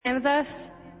stand with us?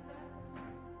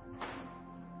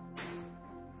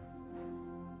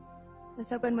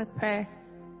 Let's open with prayer.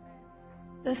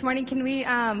 This morning, can we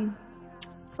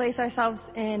place ourselves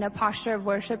in a posture of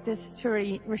worship just to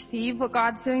receive what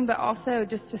God's doing, but also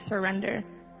just to surrender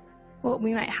what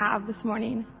we might have this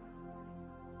morning?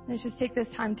 Let's just take this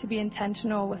time to be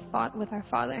intentional with our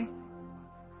Father.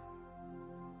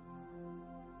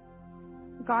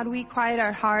 God, we quiet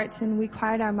our hearts and we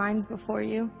quiet our minds before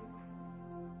you.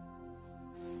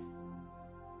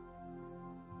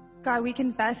 God, we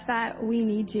confess that we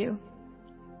need you.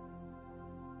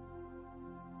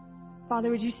 Father,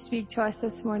 would you speak to us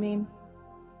this morning?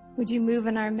 Would you move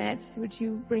in our midst? Would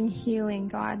you bring healing,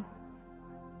 God?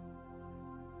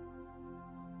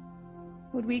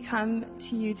 Would we come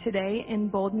to you today in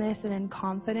boldness and in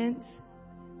confidence,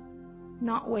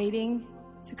 not waiting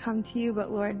to come to you,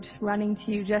 but Lord, just running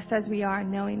to you just as we are,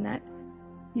 knowing that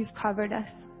you've covered us.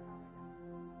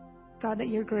 God, that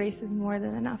your grace is more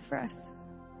than enough for us.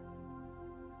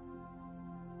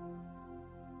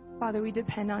 Father, we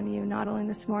depend on you, not only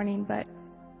this morning, but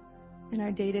in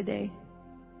our day-to-day.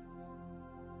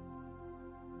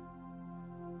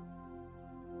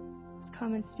 Just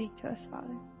come and speak to us,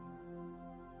 Father.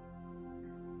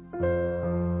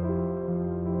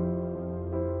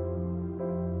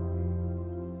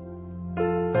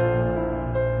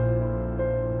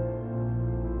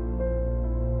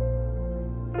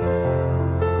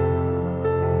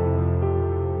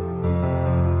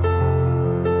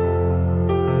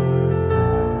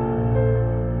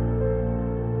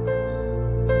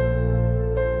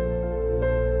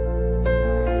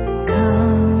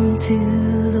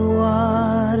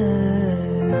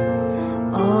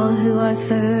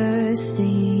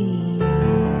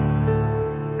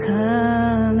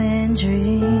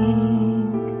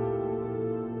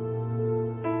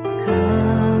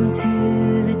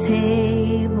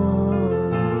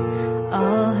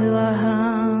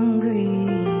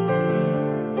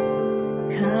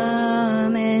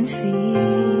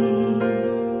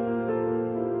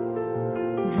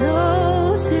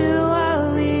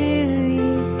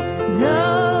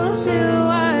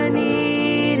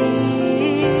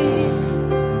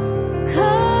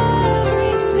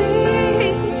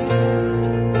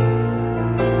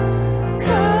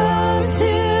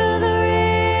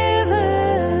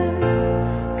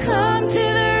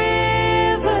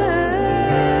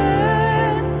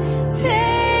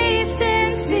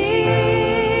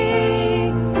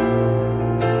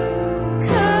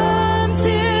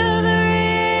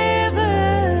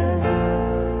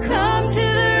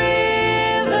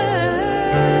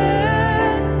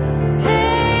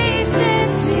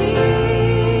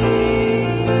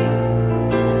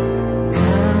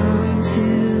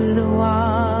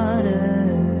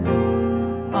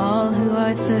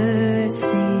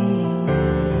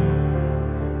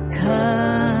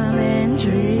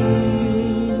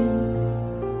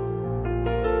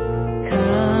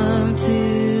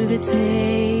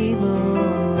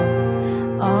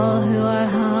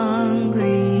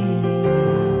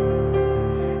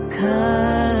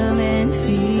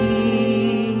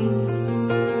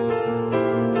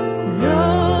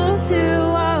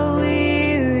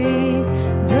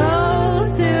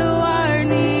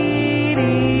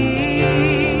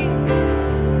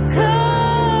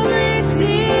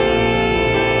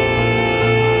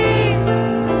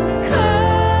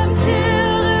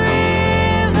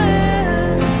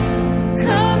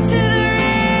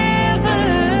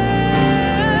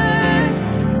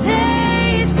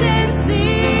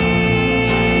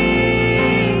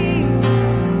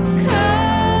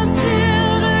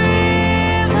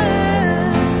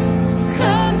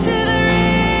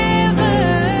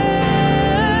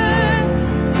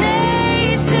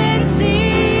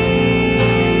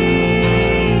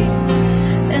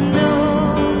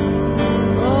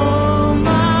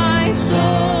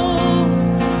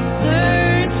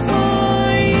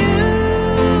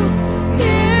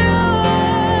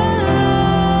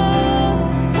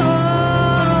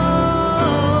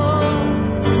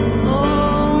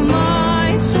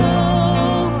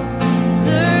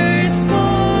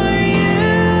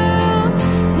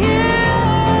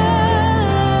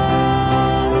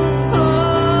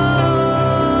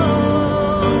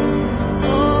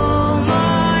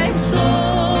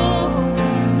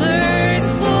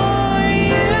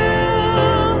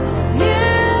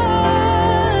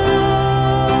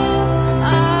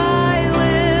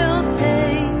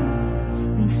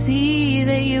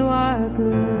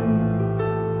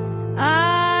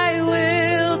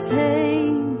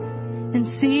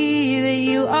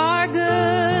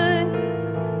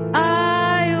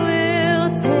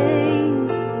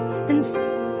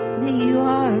 You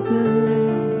are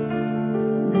good.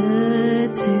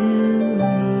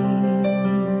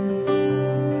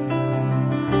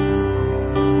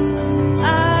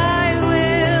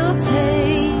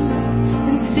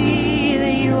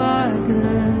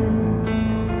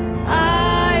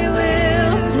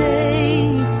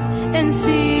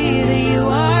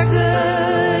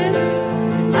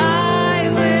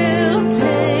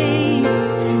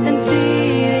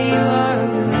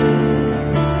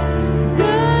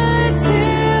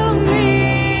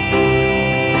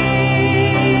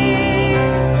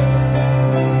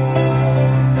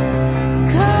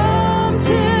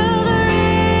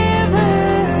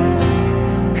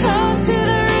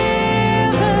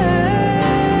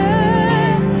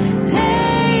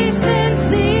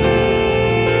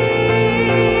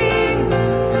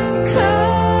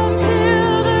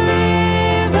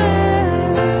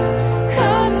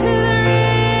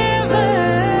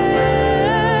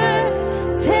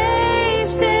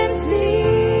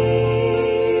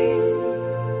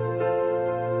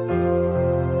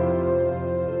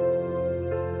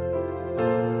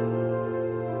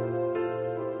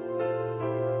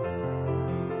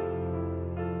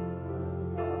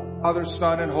 Father,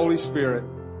 Son, and Holy Spirit.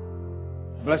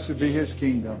 Blessed be His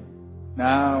kingdom,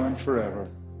 now and forever.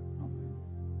 Amen.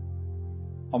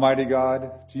 Almighty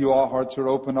God, to you all hearts are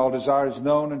open, all desires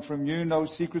known, and from you no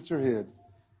secrets are hid.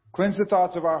 Cleanse the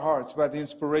thoughts of our hearts by the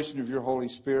inspiration of your Holy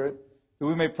Spirit, that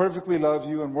we may perfectly love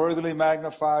you and worthily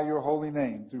magnify your holy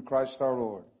name through Christ our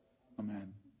Lord.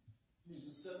 Amen.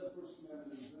 Jesus said the first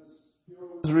commandment is this: Hear,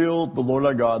 O Israel, the Lord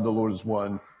our God, the Lord is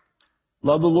one.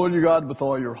 Love the Lord your God with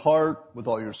all your heart, with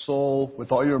all your soul,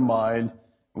 with all your mind,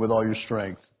 and with all your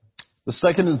strength. The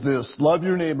second is this: love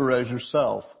your neighbor as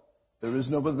yourself. There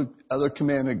is no other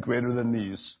commandment greater than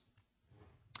these.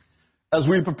 As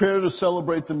we prepare to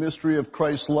celebrate the mystery of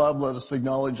Christ's love, let us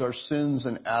acknowledge our sins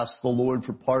and ask the Lord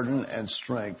for pardon and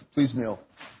strength. Please kneel.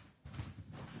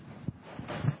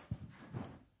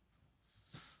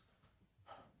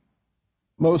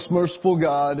 Most merciful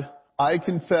God, I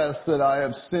confess that I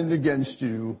have sinned against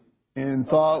you in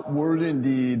thought, word, and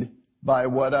deed, by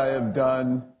what I have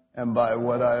done and by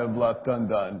what I have left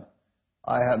undone.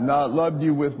 I have not loved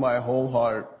you with my whole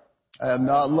heart. I have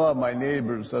not loved my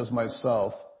neighbors as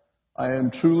myself. I am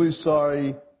truly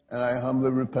sorry, and I humbly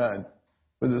repent.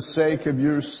 For the sake of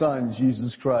your Son,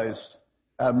 Jesus Christ,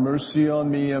 have mercy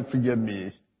on me and forgive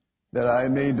me, that I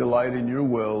may delight in your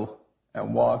will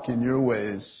and walk in your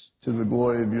ways, to the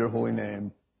glory of your holy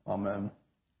name. Amen.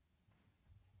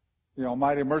 The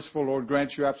Almighty, merciful Lord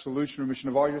grant you absolution, remission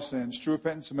of all your sins, true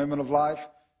repentance, amendment of life,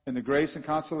 and the grace and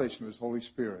consolation of His Holy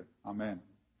Spirit. Amen.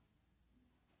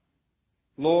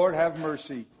 Lord, have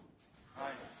mercy.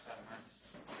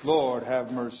 Lord,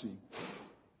 have mercy.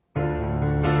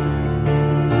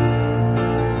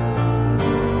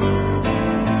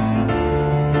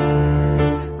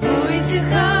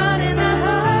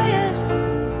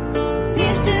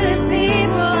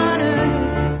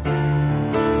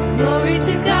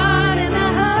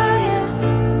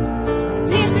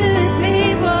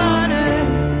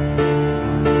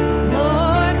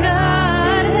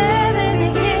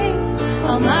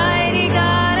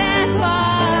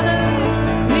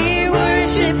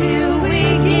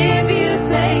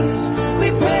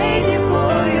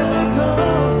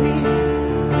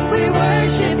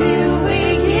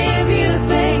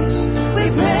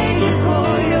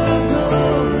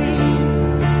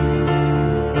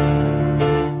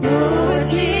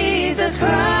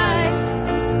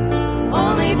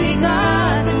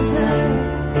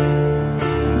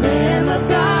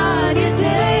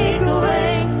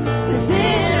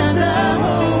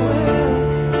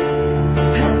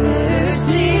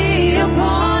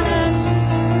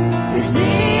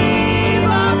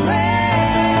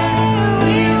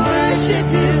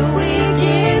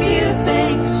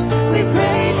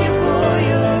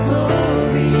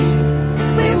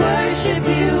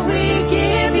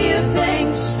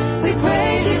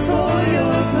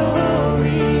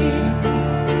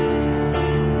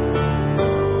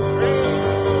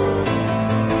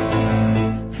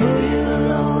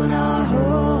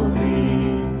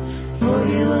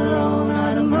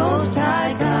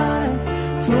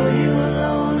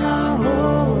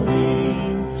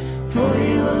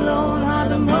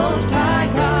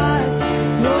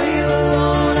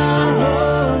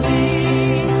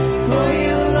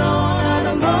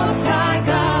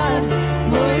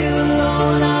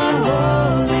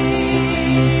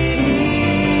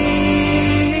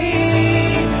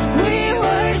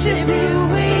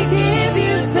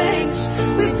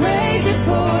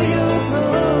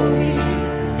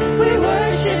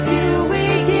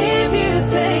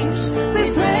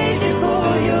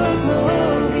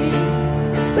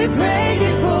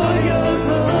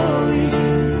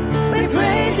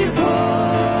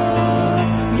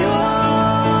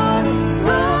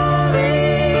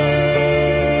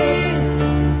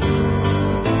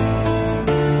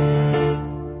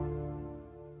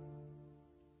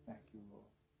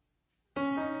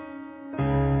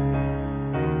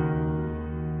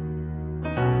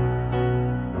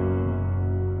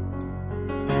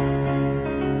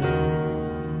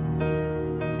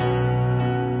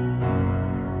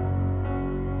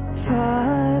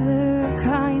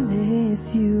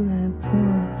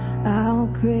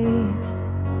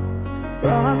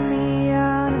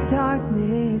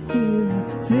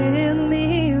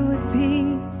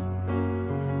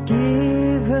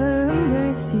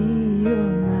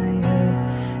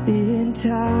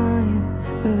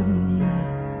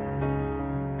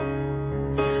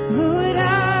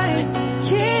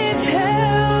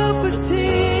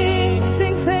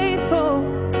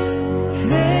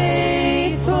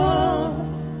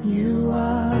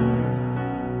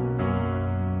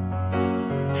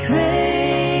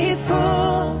 Faithful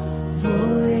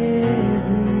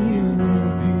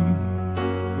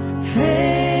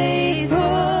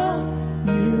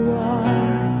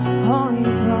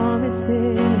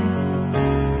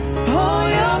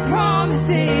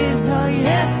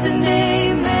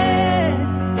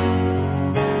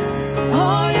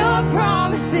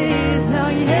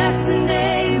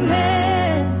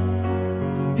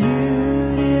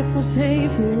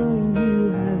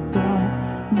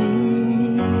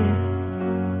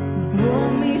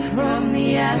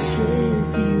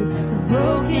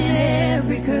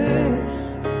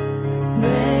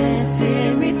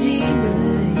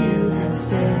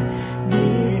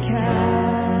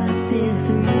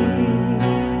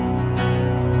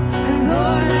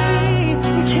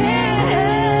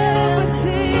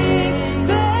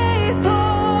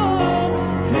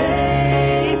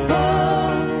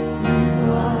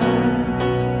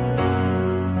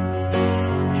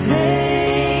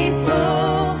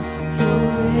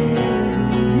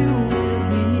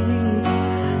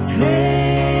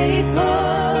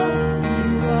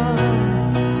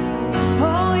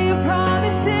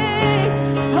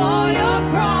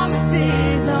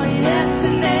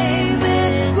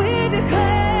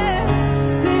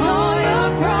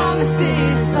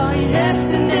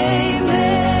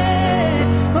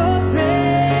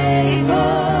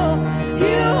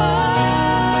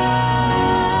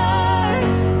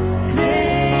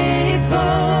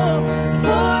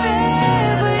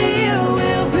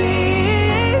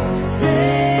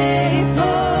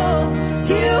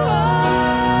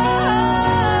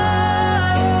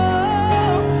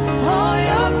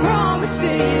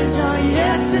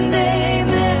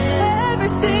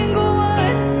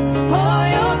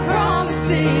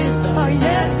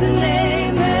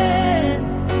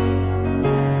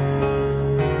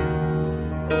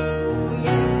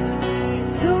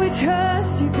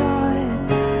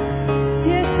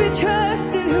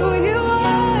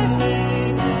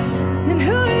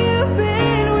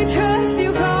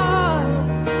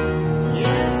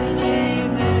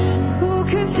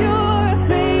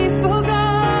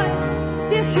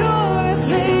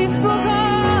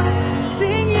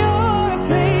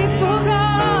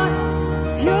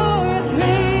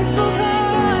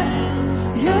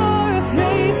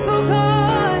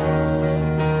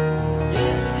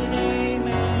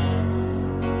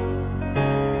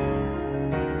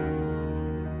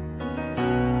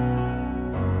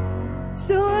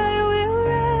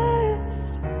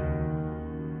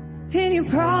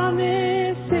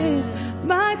promise is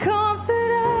my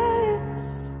confidence.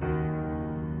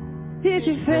 Is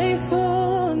your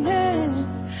faithfulness.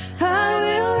 I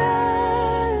will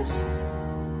rest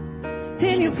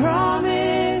in your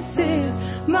promises.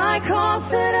 My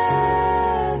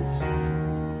confidence.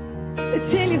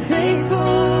 It's in your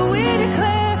faithful. We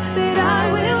declare that I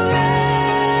will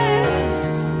rest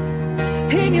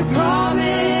in your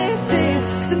promises.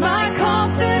 'Cause my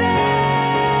confidence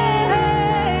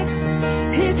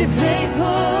is your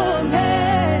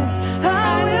faithfulness.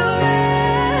 I will rest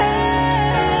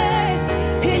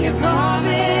in your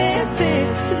promises.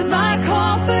 'Cause my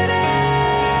confidence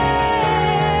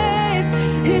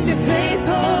is your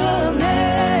faithfulness.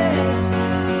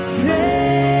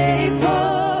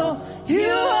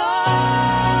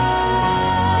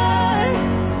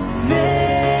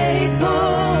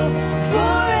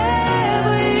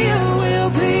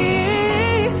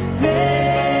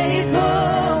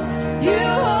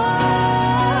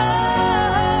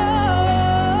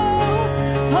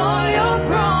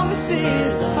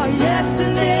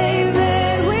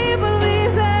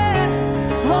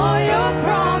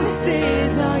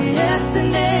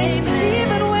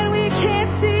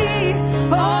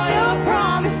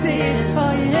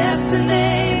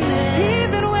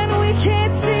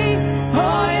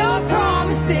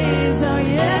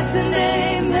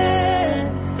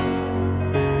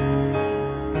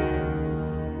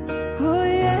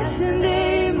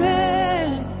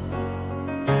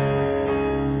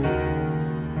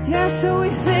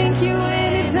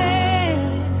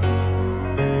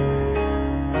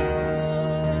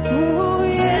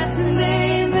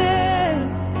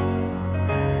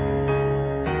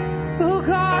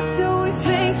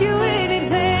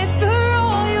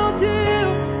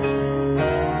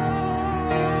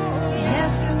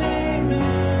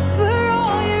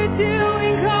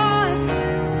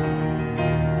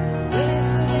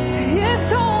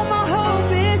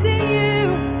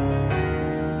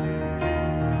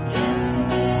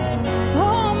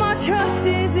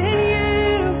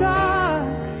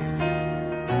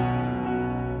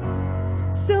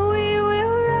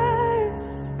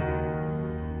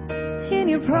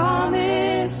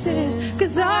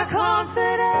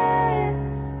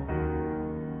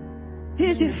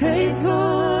 Your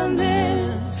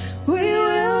faithfulness, we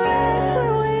will rest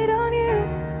and wait on you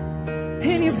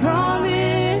in your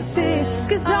promises,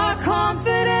 'cause our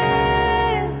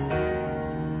confidence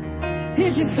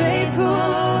is your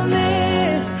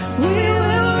faithfulness. We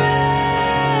will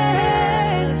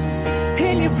rest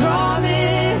in your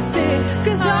promises,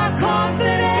 'cause our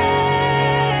confidence,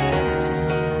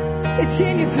 it's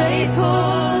in your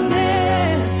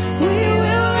faithfulness. We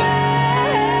will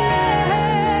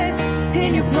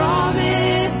in your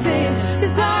promises,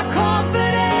 it's our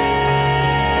confidence.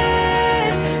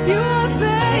 You are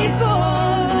faithful,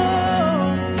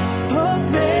 oh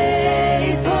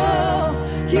faithful.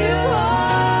 You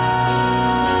are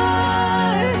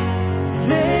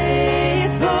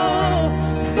faithful.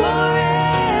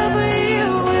 Forever you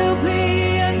will be.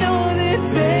 I know that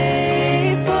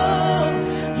faithful.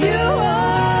 You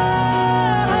are.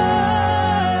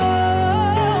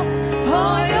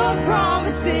 All your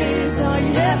promises are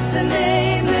yes and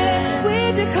amen. We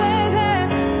declare that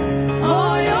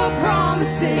all your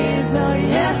promises are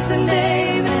yes and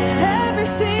amen. Every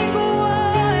single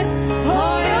one.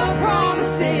 All your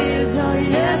promises are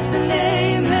yes and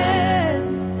amen.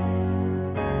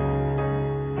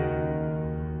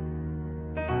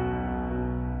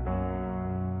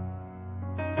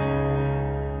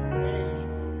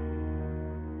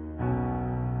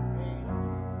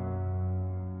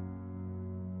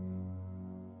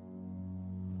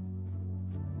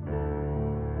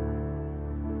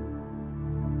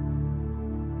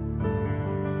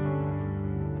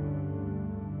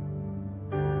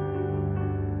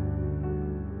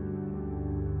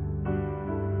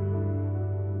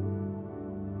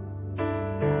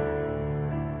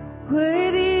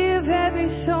 Worthy of every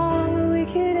song that we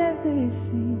could ever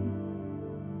sing.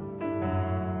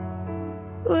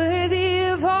 Worthy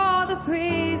of all the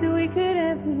praise that we could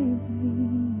ever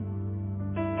bring.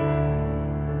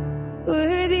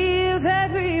 Worthy of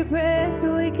every breath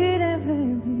that we could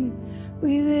ever breathe.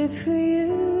 We live for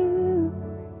you.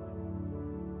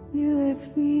 We live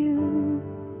for you.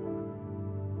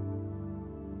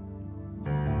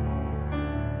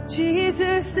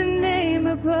 Jesus, the name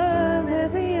above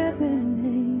every other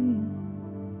name.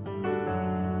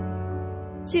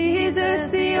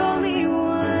 Jesus, the only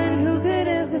one who could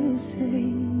ever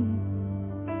save.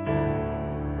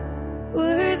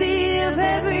 Worthy of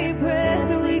every breath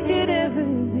that we could ever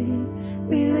breathe.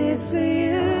 We live for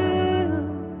you.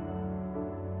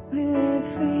 We live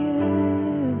for you.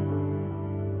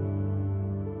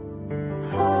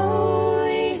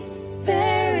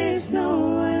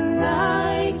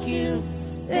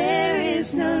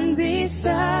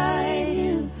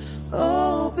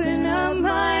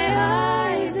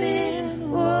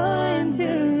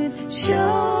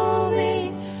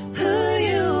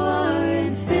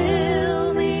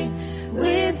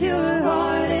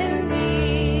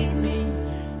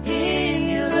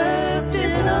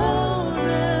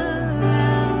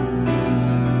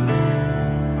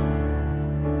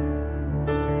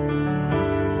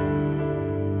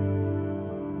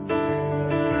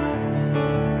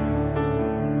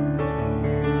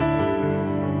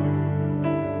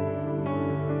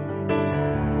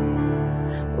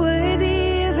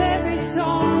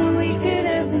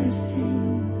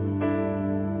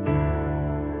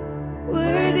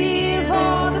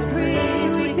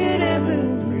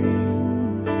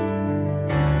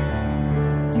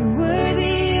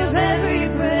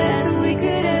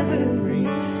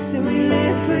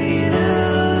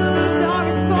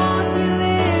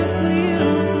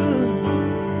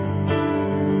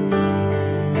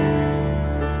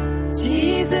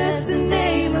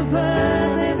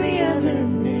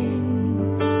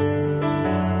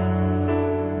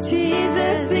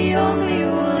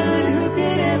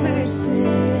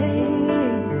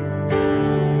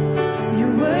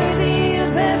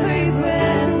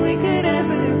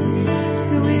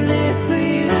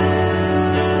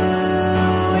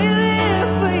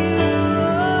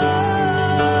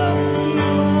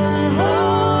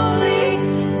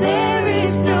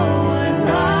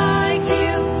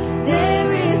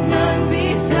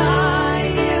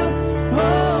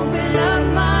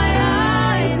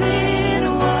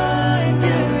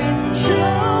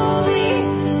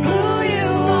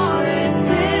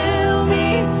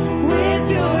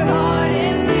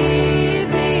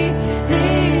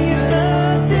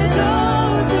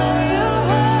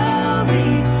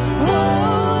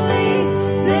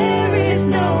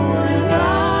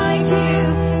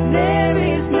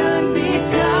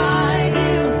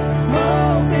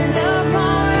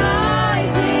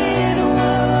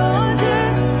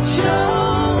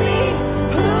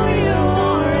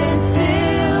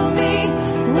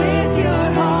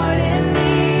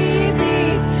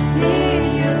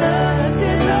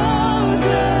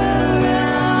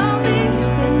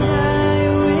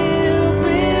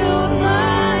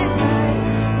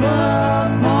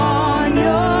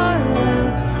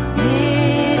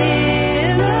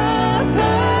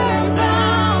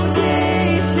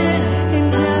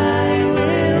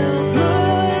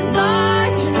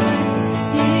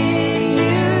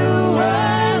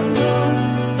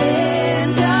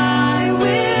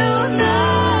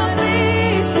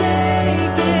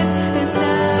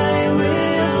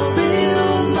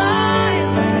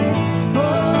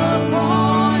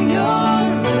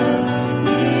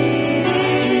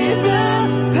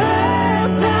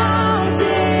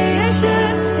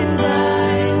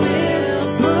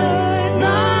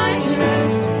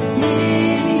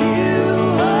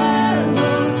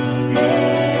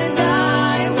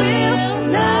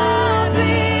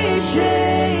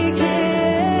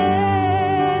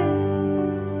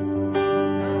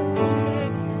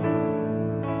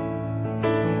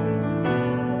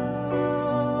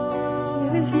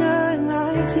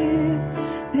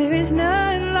 There is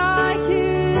none like you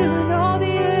in all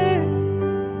the earth.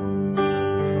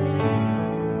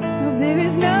 No, there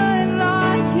is none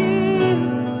like you.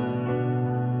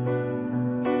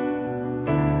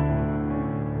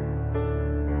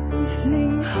 We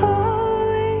sing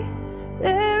holy.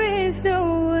 There is no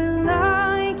one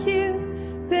like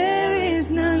you. There is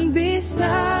none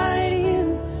beside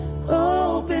you.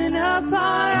 Open up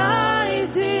our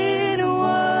eyes in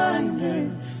wonder.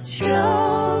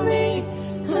 Show me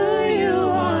who you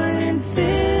are and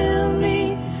fill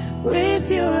me with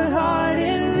your heart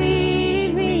and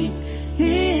lead me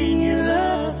in your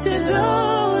love to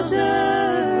those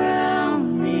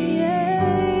around me.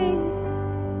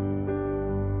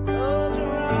 Those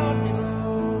around me,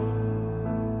 Lord.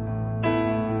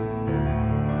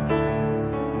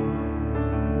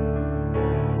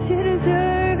 You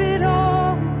deserve it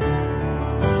all.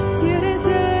 You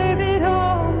deserve it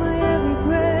all, my every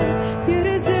breath. You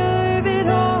deserve it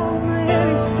all, my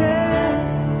every step.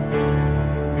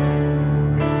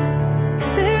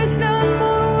 There is none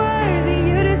more worthy.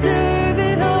 You deserve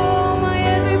it all, my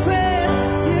every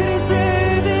breath. You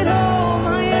deserve it all,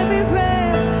 my every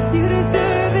breath. You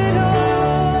deserve it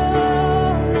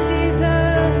all,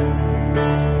 Jesus.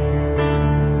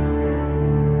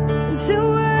 To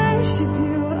worship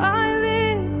you, I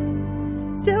live.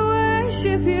 To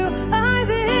worship you, I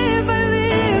live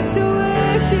to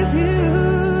worship you.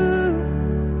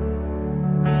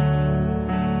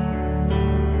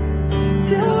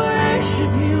 To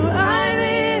worship you, I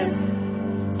live.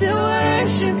 To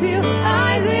worship you,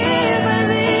 I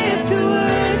live to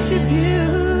worship you.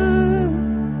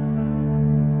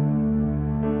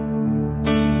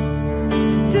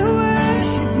 To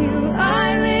worship you, I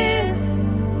live.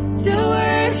 To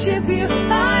worship you, I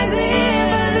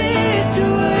live to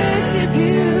worship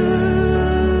you.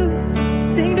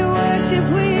 Sing to worship,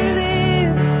 we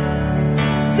live.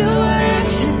 To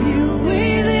worship you, we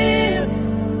live.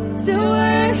 To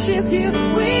worship you,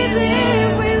 we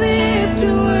live to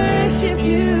worship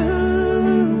you.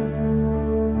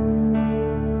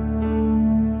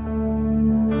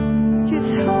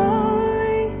 'Cause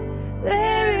holy,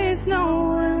 there is no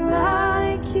one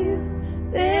like you.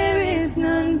 There is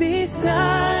none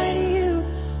beside you.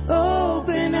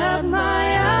 Open up my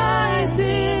eyes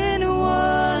in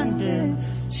wonder.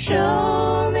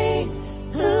 Show me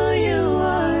who you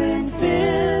are and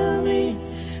fill me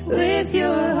with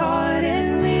your heart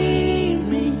and lead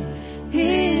me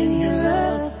in your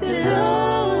love to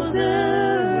those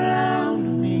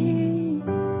around me.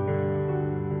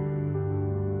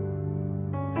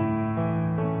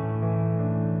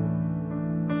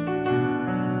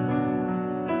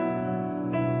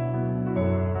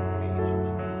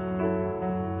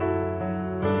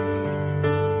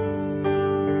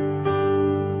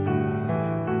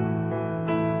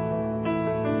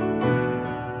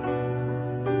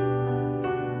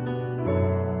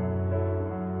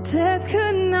 Death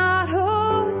could not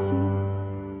hold you.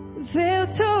 The veil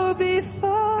tore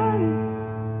before you.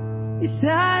 You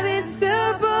silenced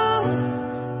the boast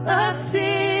of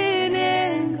sin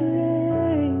and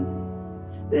grave.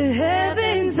 The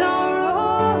heavens are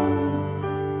roaring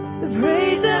the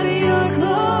praise of your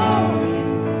glory.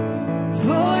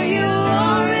 For you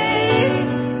are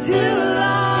raised to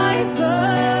life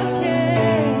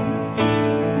again.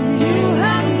 You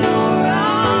have no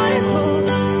rival.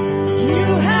 You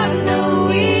have no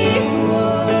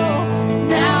equal.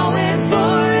 Now and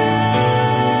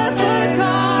forever,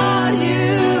 God, you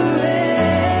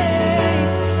reign.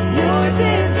 Yours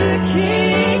is the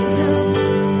kingdom.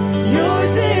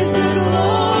 Yours is the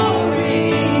glory.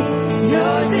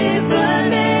 Yours is the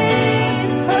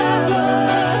name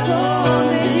above all.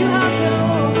 And you have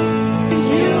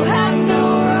no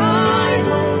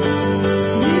rival.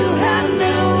 You have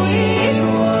no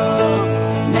equal.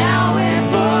 Now and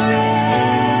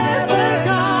forever,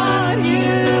 God,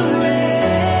 you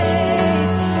reign.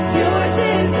 Yours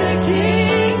is the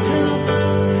kingdom.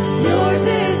 Yours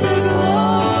is the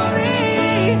glory.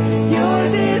 Yours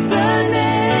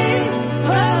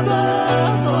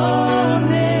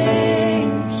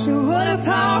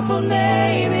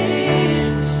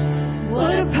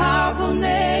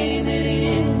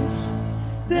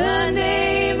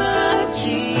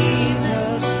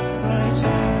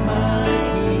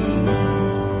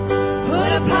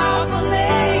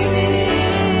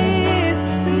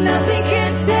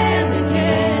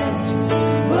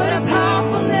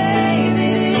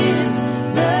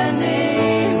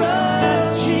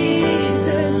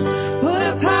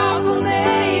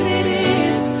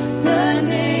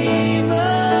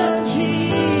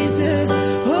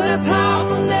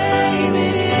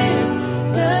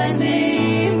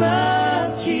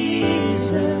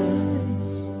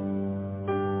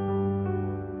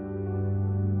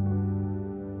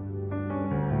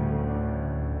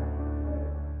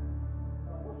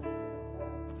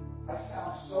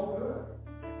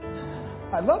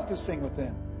to sing with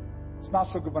them. It's not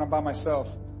so good when I'm by myself,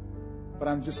 but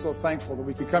I'm just so thankful that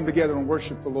we could come together and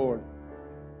worship the Lord.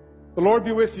 The Lord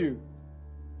be with you.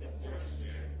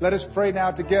 Let us pray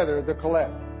now together the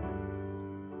collect.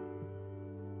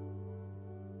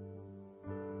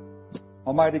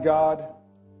 Almighty God,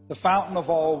 the fountain of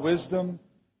all wisdom,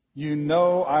 you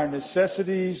know our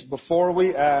necessities before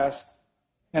we ask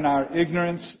and our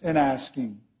ignorance in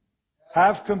asking.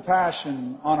 Have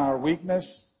compassion on our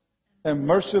weakness and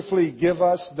mercifully give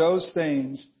us those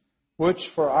things which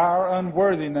for our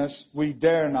unworthiness we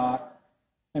dare not,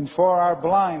 and for our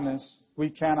blindness we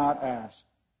cannot ask.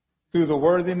 Through the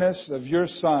worthiness of your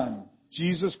Son,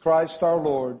 Jesus Christ our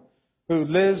Lord, who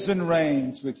lives and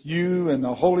reigns with you and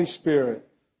the Holy Spirit,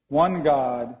 one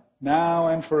God, now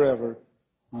and forever.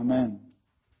 Amen.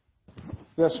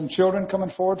 We have some children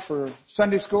coming forward for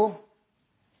Sunday school.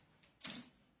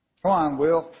 Come on,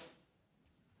 Will.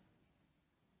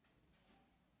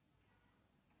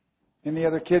 Any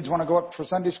other kids want to go up for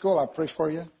Sunday school? I'll pray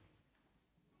for you.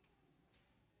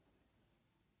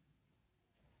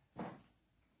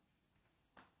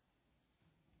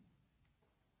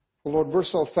 Well, Lord, we're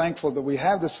so thankful that we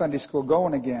have the Sunday school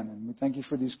going again, and we thank you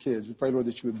for these kids. We pray, Lord,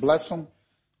 that you would bless them.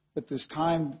 Let this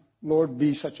time, Lord,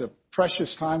 be such a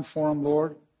precious time for them,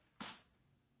 Lord.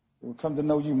 We'll come to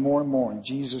know you more and more. In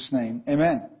Jesus' name,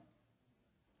 amen.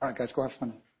 All right, guys, go have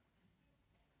fun.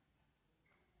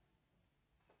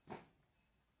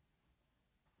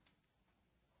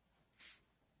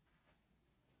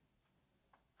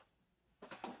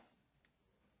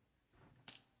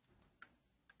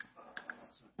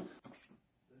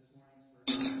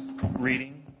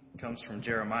 Reading comes from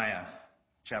Jeremiah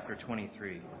chapter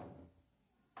 23.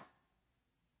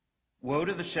 Woe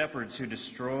to the shepherds who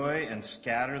destroy and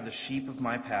scatter the sheep of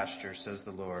my pasture, says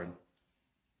the Lord.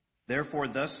 Therefore,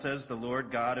 thus says the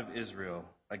Lord God of Israel,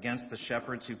 against the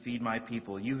shepherds who feed my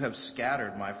people, you have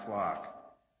scattered my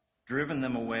flock, driven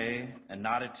them away, and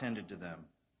not attended to them.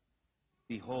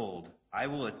 Behold, I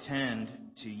will attend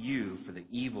to you for the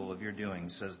evil of your doing,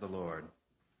 says the Lord.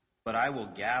 But I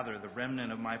will gather the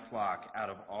remnant of my flock out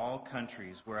of all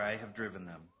countries where I have driven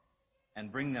them,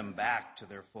 and bring them back to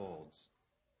their folds.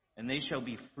 And they shall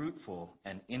be fruitful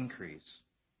and increase.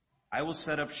 I will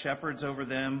set up shepherds over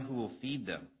them who will feed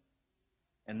them,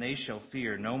 and they shall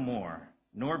fear no more,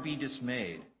 nor be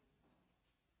dismayed,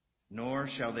 nor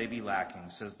shall they be lacking,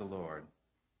 says the Lord.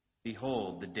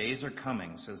 Behold, the days are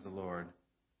coming, says the Lord,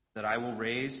 that I will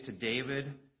raise to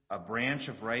David a branch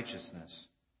of righteousness.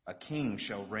 A king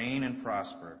shall reign and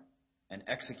prosper, and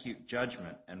execute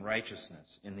judgment and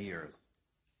righteousness in the earth.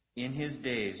 In his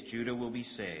days Judah will be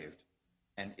saved,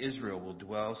 and Israel will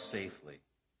dwell safely.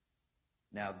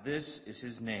 Now this is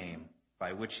his name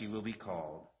by which he will be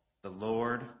called, the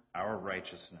Lord our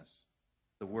righteousness.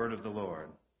 The word of the Lord.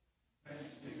 Thanks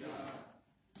be God.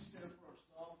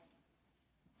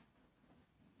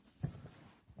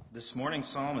 This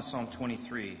morning's psalm is Psalm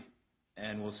 23.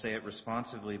 And we'll say it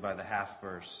responsively by the half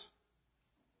verse.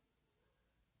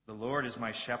 The Lord is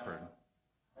my shepherd.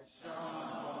 I shall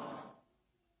not want.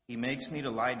 He makes me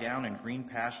to lie down in green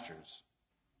pastures.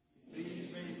 He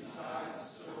leads me beside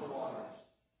still waters.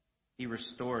 He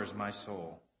restores my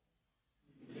soul.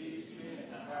 He leads me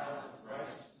in the paths of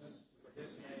righteousness for his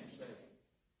name's sake.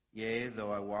 Yea,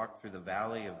 though I walk through the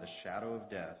valley of the shadow of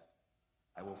death,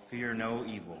 I will fear no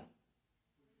evil.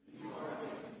 You are with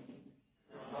me.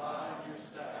 Your rod and your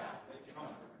staff, they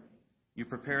comfort me. You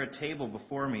prepare a table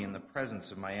before me in the presence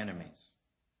of my enemies.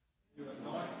 You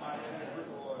anoint my head with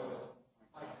oil.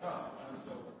 My cup runs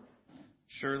over.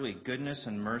 Surely goodness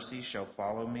and mercy shall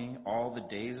follow me all the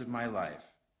days of my life.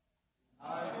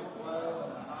 I will dwell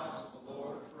in the house of the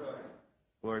Lord forever.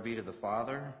 Glory be to the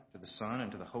Father, to the Son,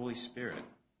 and to the Holy Spirit.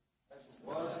 As it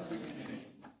was in the beginning.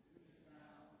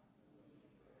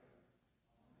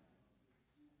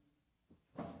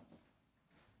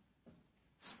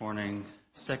 This morning,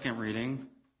 second reading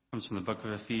comes from the book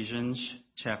of Ephesians,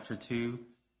 chapter 2,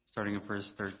 starting at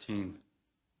verse 13.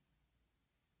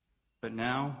 But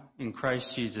now, in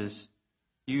Christ Jesus,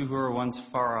 you who were once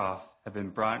far off have been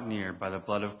brought near by the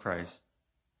blood of Christ.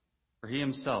 For he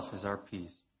himself is our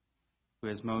peace, who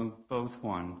has made both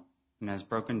one and has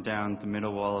broken down the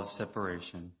middle wall of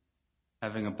separation,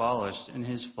 having abolished in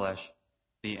his flesh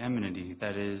the enmity,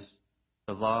 that is,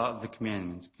 the law of the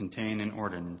commandments contained in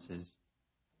ordinances,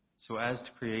 so as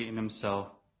to create in himself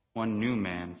one new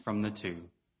man from the two,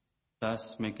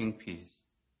 thus making peace,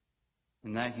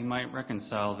 and that he might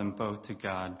reconcile them both to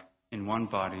God in one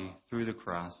body through the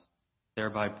cross,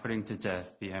 thereby putting to death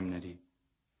the enmity.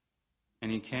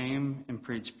 And he came and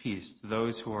preached peace to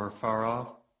those who are far off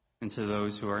and to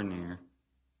those who are near.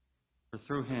 For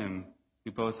through him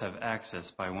we both have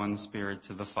access by one Spirit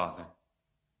to the Father.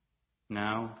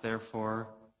 Now, therefore,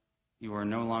 you are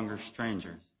no longer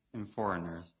strangers and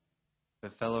foreigners,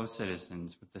 but fellow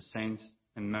citizens with the saints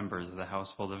and members of the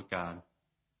household of God,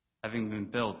 having been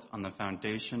built on the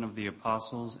foundation of the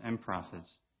apostles and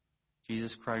prophets,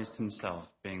 Jesus Christ himself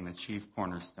being the chief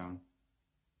cornerstone,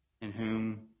 in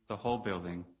whom the whole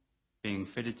building, being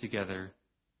fitted together,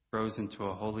 grows into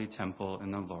a holy temple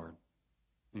in the Lord,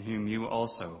 in whom you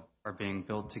also are being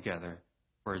built together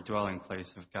for a dwelling place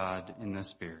of God in the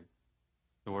Spirit.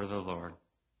 The word of the Lord.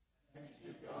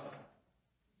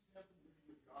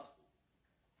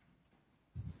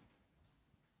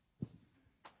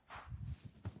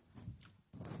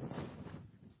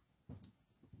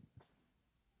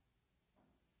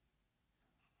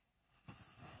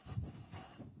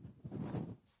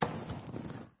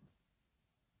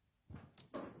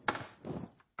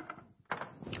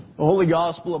 The Holy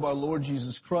Gospel of our Lord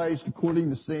Jesus Christ according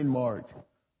to St. Mark.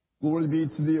 Glory be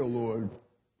to thee, O Lord.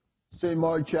 St.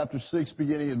 Mark chapter 6,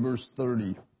 beginning at verse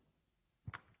 30.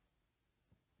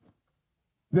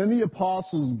 Then the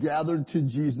apostles gathered to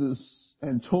Jesus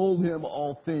and told him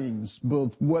all things,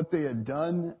 both what they had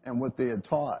done and what they had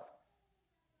taught.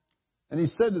 And he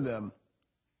said to them,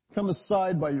 "Come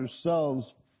aside by yourselves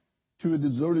to a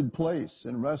deserted place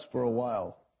and rest for a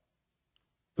while."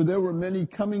 For there were many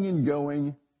coming and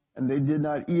going, and they did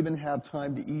not even have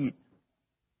time to eat.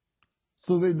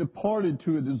 So they departed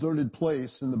to a deserted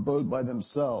place in the boat by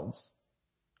themselves.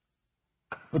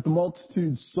 But the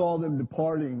multitude saw them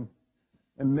departing,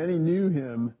 and many knew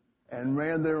him and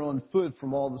ran there on foot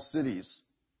from all the cities.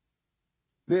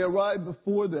 They arrived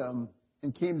before them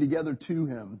and came together to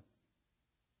him.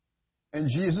 And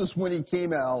Jesus, when he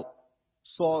came out,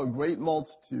 saw a great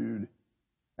multitude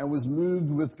and was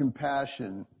moved with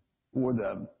compassion for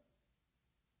them,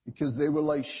 because they were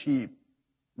like sheep,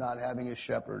 not having a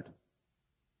shepherd.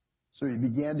 So he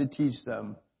began to teach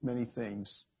them many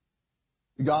things.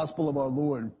 The gospel of our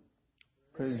Lord.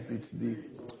 Praise be to thee,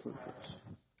 Lord.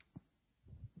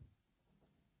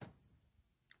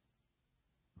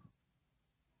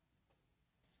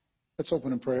 Let's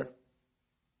open in prayer.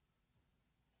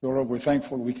 Lord, we're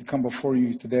thankful that we could come before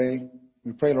you today.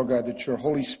 We pray, Lord God, that your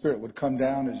Holy Spirit would come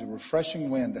down as a refreshing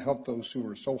wind to help those who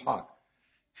are so hot.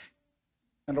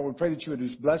 And Lord, we pray that you would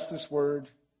just bless this word,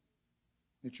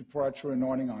 that you pour out your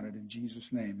anointing on it in Jesus'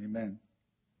 name. Amen.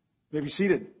 You may be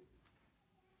seated.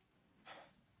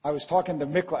 I was talking to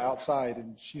Mikla outside,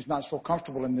 and she's not so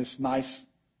comfortable in this nice,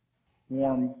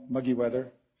 warm, muggy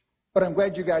weather. But I'm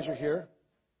glad you guys are here.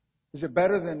 Is it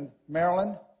better than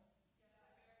Maryland?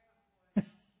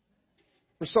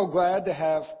 We're so glad to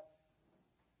have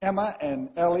Emma and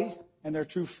Ellie and their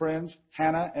two friends,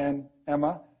 Hannah and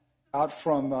Emma, out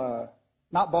from,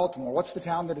 not Baltimore. What's the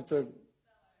town that it's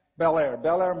Bel Air,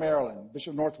 Maryland,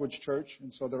 Bishop Northwood's church.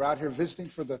 And so they're out here visiting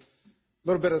for the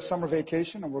little bit of summer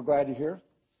vacation, and we're glad you're here.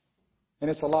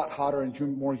 And it's a lot hotter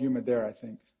and more humid there, I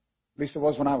think. At least it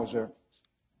was when I was there.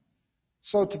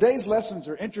 So today's lessons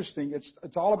are interesting.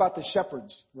 It's all about the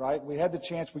shepherds, right? We had the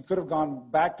chance. We could have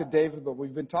gone back to David, but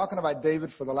we've been talking about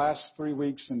David for the last 3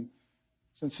 weeks. And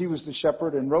since he was the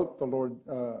shepherd and wrote the Lord,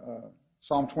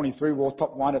 Psalm 23, we'll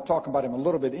wind up talking about him a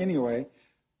little bit anyway.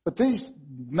 But these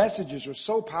messages are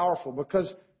so powerful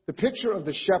because the picture of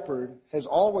the shepherd has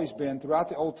always been throughout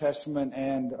the Old Testament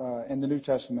and in the New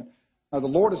Testament. The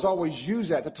Lord has always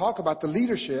used that to talk about the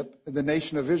leadership of the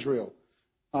nation of Israel.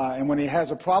 And when he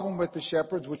has a problem with the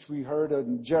shepherds, which we heard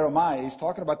in Jeremiah, he's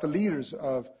talking about the leaders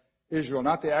of Israel,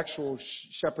 not the actual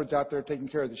shepherds out there taking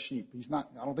care of the sheep. I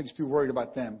don't think he's too worried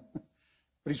about them.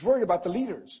 But he's worried about the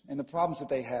leaders and the problems that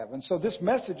they have. And so this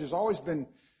message has always been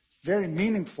very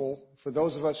meaningful for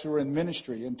those of us who are in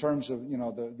ministry in terms of,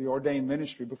 the ordained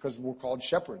ministry, because we're called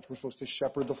shepherds. We're supposed to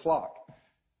shepherd the flock.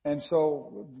 And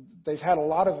so they've had a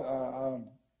lot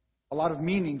of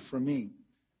meaning for me.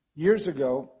 Years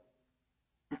ago,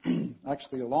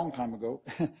 actually a long time ago,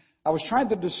 I was trying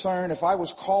to discern if I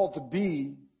was called to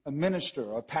be a minister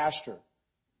or a pastor.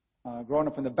 Growing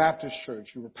up in the Baptist church,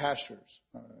 you were pastors.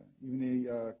 Even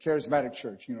the charismatic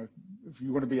church, if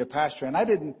you want to be a pastor. And I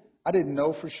didn't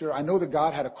know for sure. I know that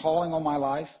God had a calling on my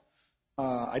life.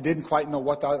 I didn't quite know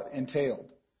what that entailed.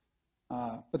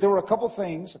 But there were a couple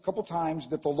times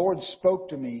that the Lord spoke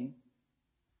to me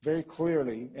very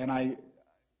clearly. And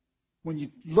when you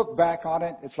look back on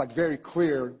it, it's like very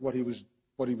clear what he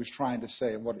was trying to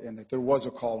say and that there was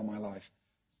a call in my life.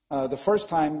 The first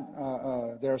time,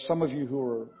 there are some of you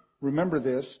who remember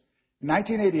this. In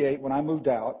 1988, when I moved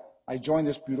out, I joined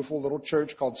this beautiful little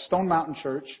church called Stone Mountain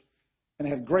Church. And they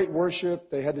had great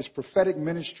worship. They had this prophetic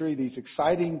ministry, these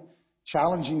exciting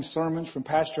challenging sermons from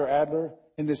Pastor Adler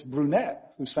and this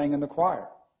brunette who sang in the choir.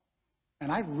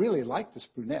 And I really liked this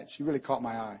brunette. She really caught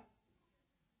my eye.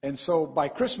 And so by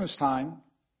Christmas time,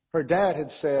 her dad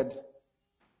had said,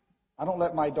 I don't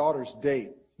let my daughters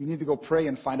date. You need to go pray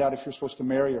and find out if you're supposed to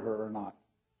marry her or not.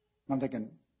 And I'm thinking,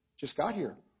 just got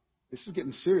here. This is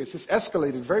getting serious. This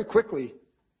escalated very quickly.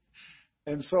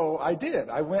 And so I did.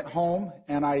 I went home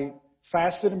and I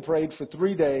fasted and prayed for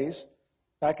 3 days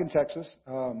back in Texas.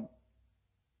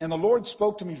 And the Lord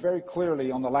spoke to me very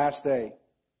clearly on the last day.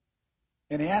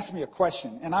 And He asked me a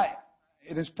question. And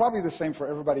it is probably the same for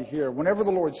everybody here. Whenever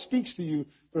the Lord speaks to you,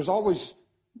 there's always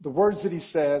the words that He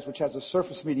says, which has a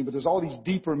surface meaning, but there's all these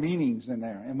deeper meanings in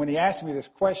there. And when He asked me this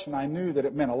question, I knew that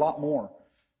it meant a lot more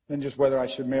than just whether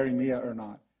I should marry Mia or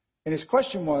not. And His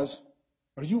question was,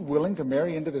 are you willing to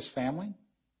marry into this family?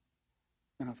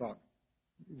 And I thought,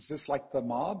 is this like the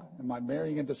mob? Am I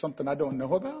marrying into something I don't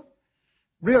know about?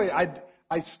 Really,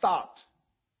 I stopped.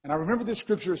 And I remember this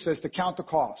scripture says to count the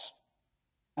cost.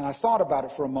 And I thought about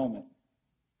it for a moment.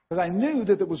 Because I knew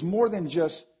that it was more than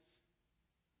just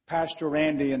Pastor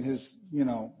Randy and his,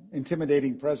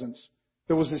 intimidating presence.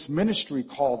 There was this ministry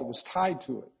call that was tied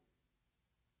to it.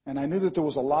 And I knew that there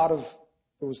was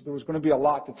there was going to be a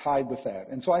lot to tied with that.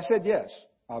 And so I said yes,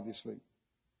 obviously.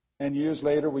 And years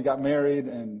later, we got married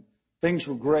and things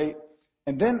were great.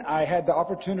 And then I had the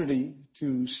opportunity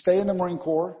to stay in the Marine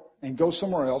Corps and go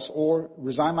somewhere else or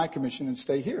resign my commission and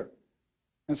stay here.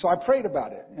 And so I prayed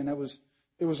about it. And it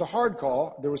was a hard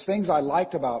call. There was things I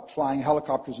liked about flying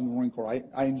helicopters in the Marine Corps.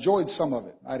 I enjoyed some of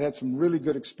it. I'd had some really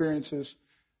good experiences.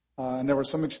 And there were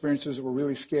some experiences that were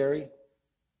really scary.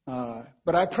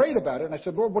 But I prayed about it. And I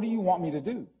said, Lord, what do you want me to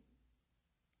do?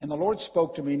 And the Lord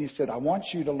spoke to me and He said, I want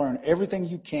you to learn everything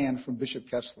you can from Bishop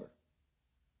Kessler.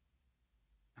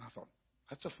 And I thought,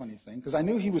 that's a funny thing, because I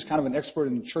knew he was kind of an expert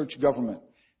in church government.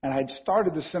 And I had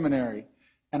started the seminary,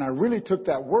 and I really took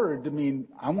that word to mean,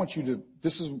 I want you to,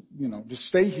 just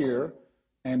stay here.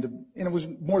 And it was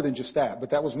more than just that,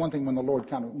 but that was one thing when the Lord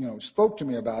kind of, spoke to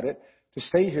me about it, to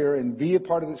stay here and be a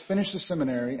part of this, finish the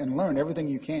seminary and learn everything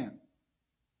you can.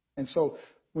 And so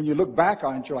when you look back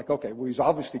on it, you're like, okay, well, He's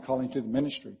obviously calling you to the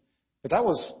ministry. But that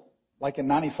was like in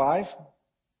 95.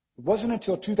 It wasn't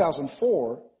until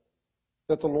 2004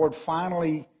 that the Lord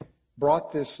finally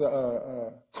brought this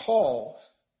call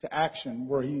to action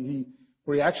where he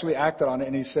actually acted on it.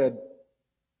 And He said,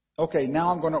 okay,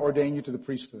 now I'm going to ordain you to the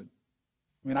priesthood.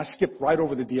 I mean, I skipped right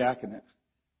over the diaconate.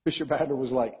 Bishop Adler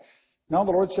was like, no,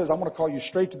 the Lord says, I'm going to call you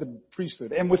straight to the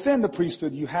priesthood. And within the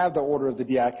priesthood, you have the order of the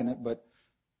diaconate, but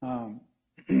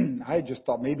I just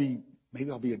thought maybe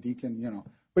I'll be a deacon,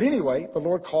 But anyway, the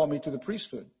Lord called me to the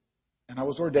priesthood, and I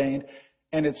was ordained.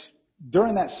 And it's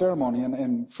during that ceremony,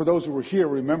 and for those who were here,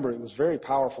 remember, it was very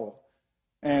powerful.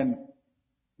 And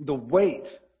the weight,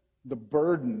 the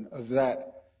burden of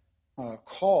that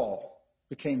call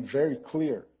became very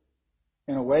clear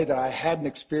in a way that I hadn't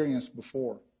experienced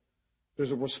before.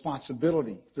 There's a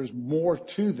responsibility. There's more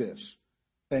to this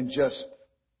than just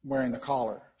wearing the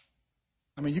collar.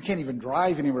 I mean, you can't even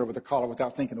drive anywhere with a collar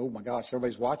without thinking, oh, my gosh,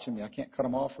 everybody's watching me. I can't cut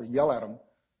them off or yell at them.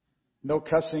 No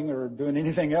cussing or doing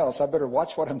anything else. I better watch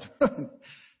what I'm doing.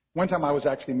 One time I was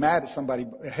actually mad at somebody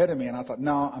ahead of me, and I thought,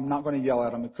 no, I'm not going to yell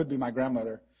at them. It could be my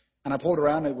grandmother. And I pulled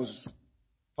around, and it was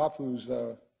Pop, who's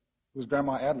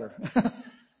Grandma Adler.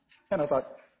 And I thought,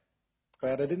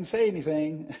 glad I didn't say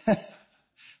anything.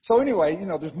 So anyway,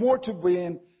 there's more to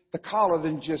being the collar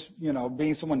than just,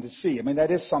 being someone to see. I mean,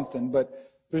 that is something, but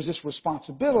there's this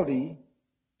responsibility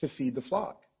to feed the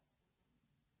flock.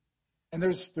 And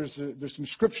there's some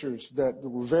scriptures that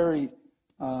were very,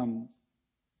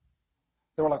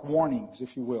 they were like warnings,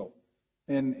 if you will.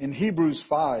 In Hebrews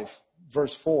 5,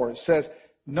 verse 4, it says,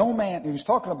 no man, he was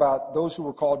talking about those who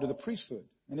were called to the priesthood.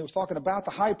 And it was talking about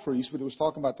the high priest, but it was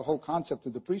talking about the whole concept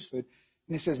of the priesthood.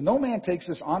 And he says, no man takes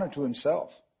this honor to himself,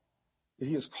 that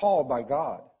he is called by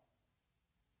God.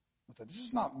 I thought, this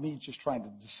is not me just trying to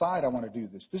decide I want to do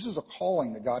this. This is a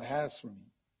calling that God has for me.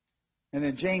 And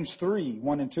in James 3,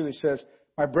 1 and 2, it says,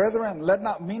 my brethren, let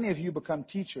not many of you become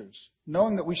teachers,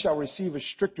 knowing that we shall receive a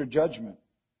stricter judgment.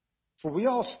 For we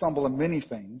all stumble in many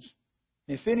things.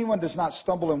 If anyone does not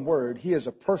stumble in word, he is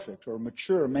a perfect or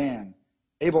mature man,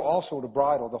 able also to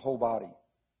bridle the whole body.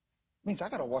 It means I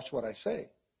got to watch what I say.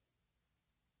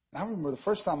 And I remember the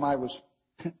first time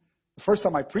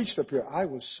I preached up here, I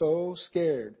was so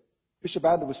scared. Bishop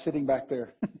Adler was sitting back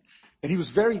there, and he was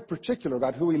very particular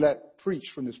about who he let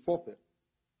preach from this pulpit.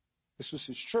 This was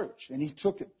his church, and he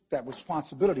took that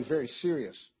responsibility very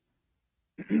serious.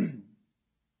 And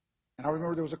I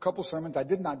remember there was a couple sermons I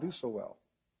did not do so well.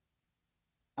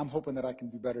 I'm hoping that I can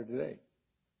do better today.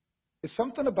 It's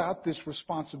something about this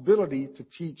responsibility to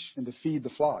teach and to feed the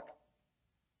flock.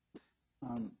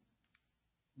 I'm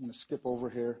going to skip over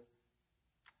here.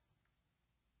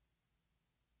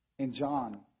 In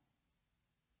John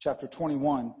chapter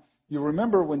 21, you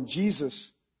remember when Jesus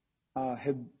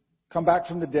had come back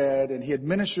from the dead and he had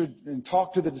ministered and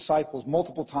talked to the disciples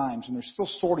multiple times, and they're still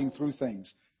sorting through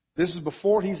things. This is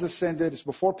before he's ascended. It's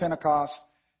before Pentecost.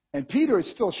 And Peter is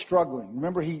still struggling.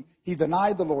 Remember, he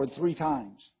denied the Lord 3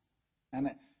 times. And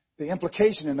the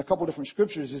implication in a couple different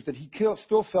scriptures is that he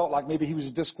still felt like maybe he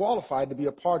was disqualified to be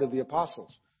a part of the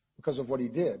apostles because of what he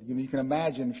did. You can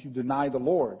imagine if you deny the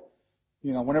Lord.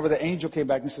 Whenever the angel came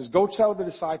back and says, go tell the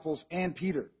disciples and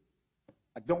Peter.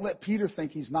 Like, don't let Peter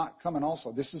think he's not coming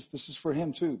also. This is for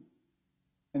him too.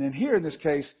 And then here in this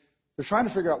case, they're trying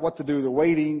to figure out what to do. They're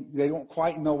waiting. They don't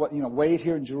quite know what, wait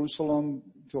here in Jerusalem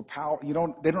to a power. They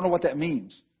don't know what that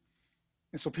means.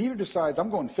 And so Peter decides, I'm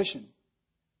going fishing.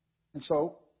 And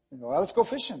so, well, let's go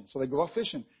fishing. So they go out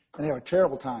fishing. And they have a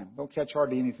terrible time. Don't catch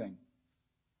hardly anything.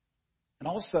 And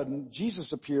all of a sudden,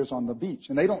 Jesus appears on the beach.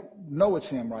 And they don't know it's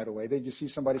him right away. They just see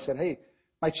somebody said, hey,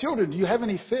 my children, do you have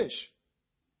any fish?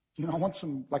 I want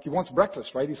some, like he wants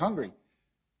breakfast, right? He's hungry.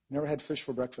 Never had fish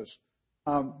for breakfast.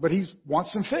 But he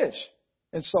wants some fish.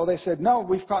 And so they said, no,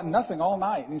 we've caught nothing all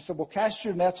night. And he said, well, cast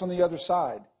your nets on the other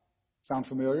side. Sound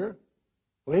familiar?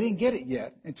 Well, they didn't get it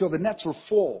yet until the nets were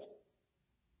full.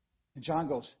 And John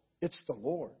goes, it's the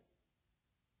Lord.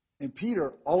 And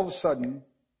Peter, all of a sudden,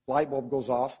 light bulb goes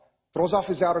off, throws off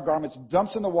his outer garments,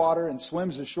 dumps in the water, and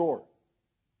swims ashore.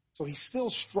 So he's still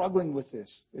struggling with this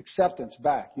acceptance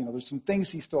back. There's some things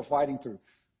he's still fighting through.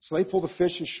 So they pull the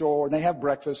fish ashore, and they have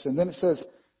breakfast. And then it says,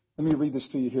 let me read this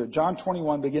to you here. John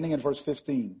 21, beginning in verse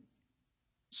 15.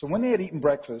 So when they had eaten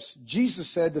breakfast,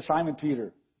 Jesus said to Simon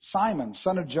Peter, Simon,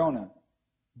 son of Jonah,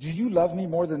 do you love me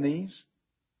more than these?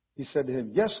 He said to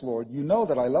him, yes, Lord, you know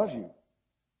that I love you.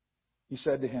 He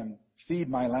said to him, feed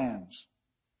my lambs.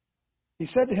 He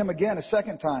said to him again a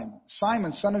second time,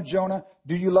 Simon, son of Jonah,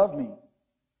 do you love me?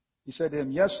 He said to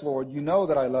him, yes, Lord, you know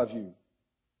that I love you.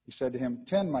 He said to him,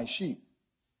 tend my sheep.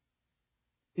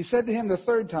 He said to him the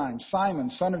third time, Simon,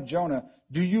 son of Jonah,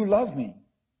 do you love me?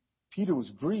 Peter was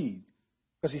grieved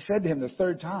because he said to him the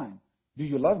third time, do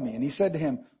you love me? And he said to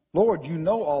him, Lord, you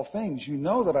know all things. You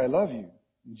know that I love you.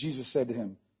 And Jesus said to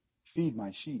him, feed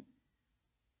my sheep.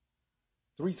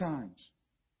 3 times.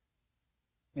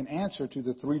 In answer to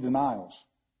the 3 denials,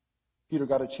 Peter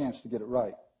got a chance to get it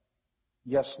right.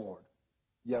 Yes, Lord.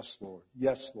 Yes, Lord.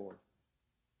 Yes, Lord.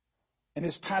 And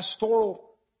his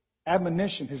pastoral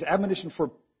admonition, his admonition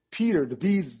for Peter to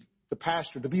be the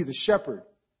pastor, to be the shepherd,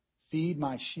 feed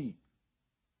my sheep,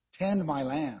 tend my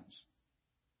lambs.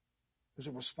 There's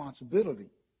a responsibility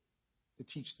to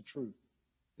teach the truth,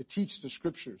 to teach the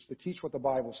scriptures, to teach what the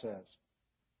Bible says.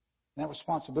 And that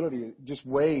responsibility just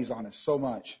weighs on us so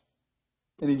much.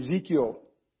 In Ezekiel,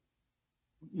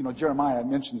 Jeremiah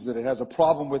mentions that it has a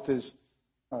problem with his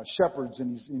shepherds,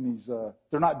 and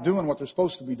they're not doing what they're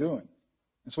supposed to be doing.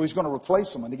 And so he's going to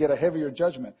replace them and to get a heavier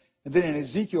judgment. And then in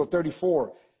Ezekiel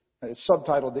 34, it's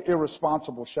subtitled, The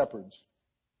Irresponsible Shepherds.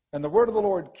 And the word of the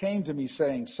Lord came to me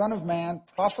saying, Son of man,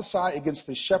 prophesy against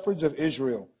the shepherds of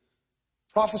Israel.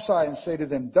 Prophesy and say to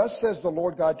them, thus says the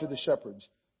Lord God to the shepherds,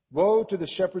 woe to the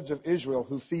shepherds of Israel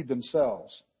who feed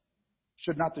themselves.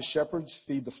 Should not the shepherds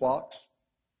feed the flocks?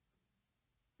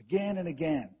 Again and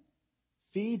again,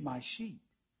 feed my sheep.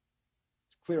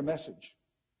 It's a clear message.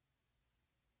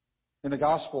 In the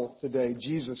gospel today,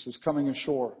 Jesus is coming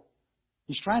ashore.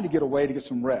 He's trying to get away to get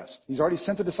some rest. He's already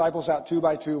sent the disciples out 2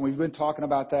 by 2, and we've been talking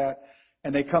about that.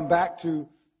 And they come back to,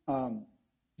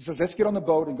 he says, let's get on the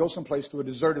boat and go someplace to a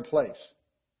deserted place.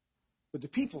 But the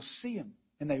people see him,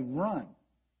 and they run.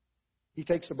 He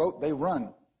takes the boat, they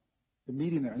run to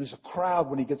meet him there. And there's a crowd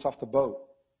when he gets off the boat.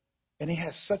 And he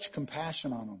has such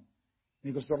compassion on them. And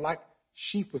he goes, they're like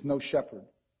sheep with no shepherd.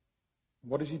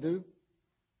 And what does he do?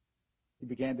 He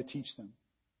began to teach them.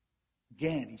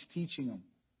 Again, he's teaching them.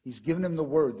 He's giving them the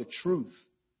word, the truth.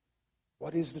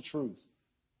 What is the truth?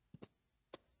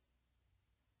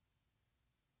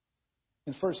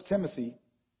 In 1 Timothy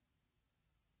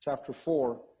chapter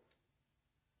 4,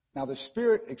 now the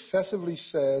Spirit excessively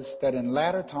says that in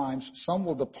latter times some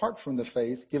will depart from the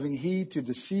faith, giving heed to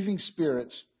deceiving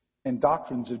spirits and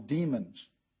doctrines of demons,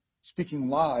 speaking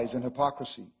lies and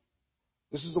hypocrisy.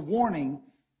 This is a warning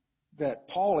that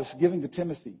Paul is giving to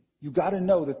Timothy. You've got to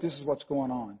know that this is what's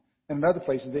going on. In another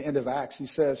place at the end of Acts, he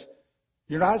says,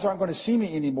 your eyes aren't going to see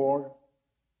me anymore,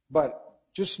 but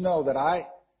just know that I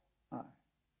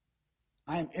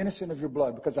am innocent of your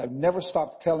blood because I've never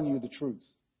stopped telling you the truth.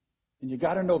 And you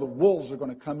got to know the wolves are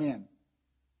going to come in.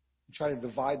 and try to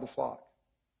divide the flock.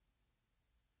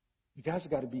 You guys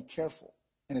have got to be careful.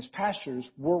 And as pastors,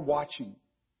 we're watching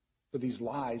for these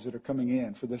lies that are coming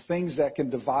in, for the things that can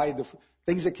divide, the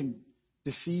things that can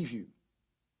deceive you.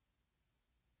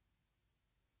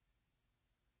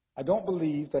 I don't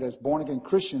believe that as born-again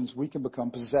Christians we can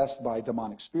become possessed by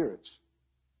demonic spirits.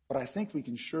 But I think we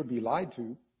can sure be lied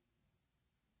to.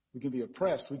 We can be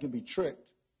oppressed. We can be tricked.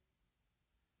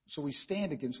 So we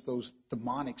stand against those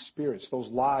demonic spirits, those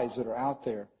lies that are out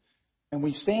there. And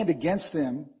we stand against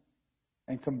them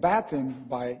and combat them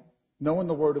by knowing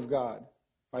the Word of God,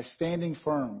 by standing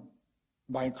firm,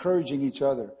 by encouraging each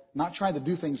other, not trying to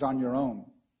do things on your own.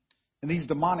 And these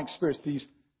demonic spirits, these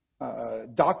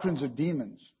doctrines of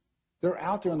demons, they're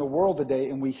out there in the world today,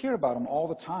 and we hear about them all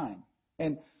the time.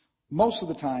 And most of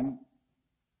the time,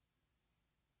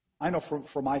 I know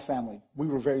for my family, we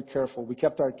were very careful. We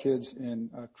kept our kids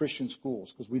in Christian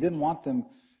schools because we didn't want them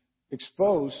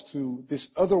exposed to this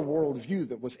other worldview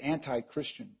that was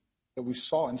anti-Christian that we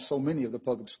saw in so many of the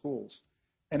public schools.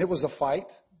 And it was a fight.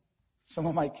 Some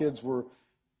of my kids were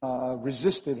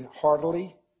resisted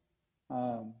heartily.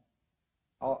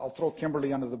 I'll throw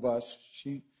Kimberly under the bus.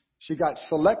 She got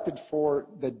selected for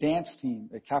the dance team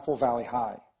at Capitol Valley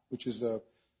High, which is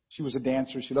she was a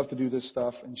dancer. She loved to do this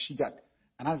stuff, and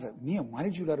and I was like, Mia, why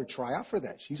did you let her try out for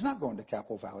that? She's not going to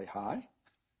Capitol Valley High.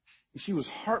 And she was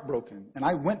heartbroken. And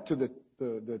I went to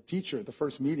the teacher at the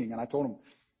first meeting, and I told him,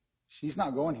 she's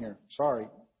not going here. Sorry.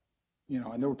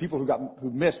 And there were people who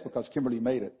missed because Kimberly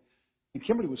made it. And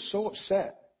Kimberly was so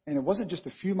upset. And it wasn't just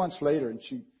a few months later, and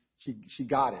she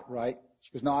got it, right?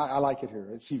 She goes, no, I like it here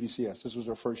at CVCS. This was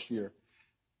her first year.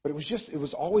 But it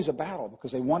was always a battle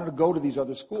because they wanted to go to these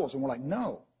other schools. And we're like,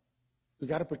 no, we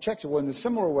got to protect you. Well, in a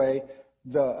similar way,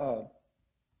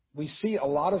 we see a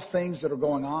lot of things that are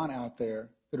going on out there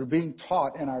that are being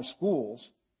taught in our schools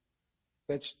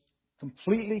that's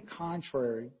completely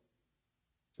contrary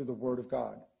to the Word of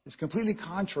God. It's completely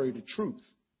contrary to truth.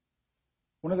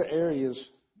 One of the areas,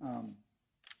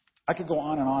 I could go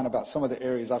on and on about some of the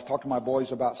areas. I've talked to my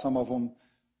boys about some of them.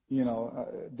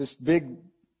 This big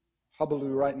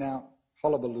hullabaloo right now,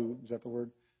 is that the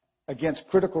word? Against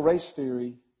critical race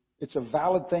theory. It's a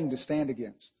valid thing to stand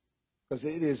against because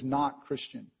it is not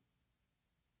Christian.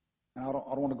 And I don't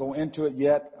want to go into it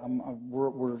yet.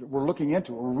 We're looking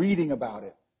into it. We're reading about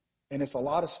it. And it's a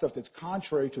lot of stuff that's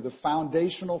contrary to the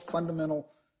foundational, fundamental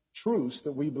truths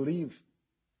that we believe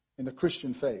in the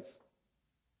Christian faith.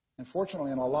 And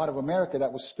fortunately, in a lot of America,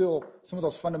 that was still, some of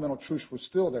those fundamental truths were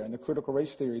still there. In the critical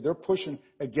race theory, they're pushing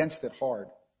against it hard.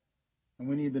 And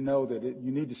we need to know that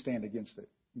you need to stand against it.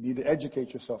 You need to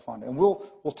educate yourself on it. And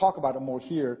we'll talk about it more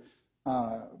here,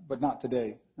 but not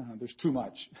today. There's too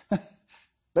much.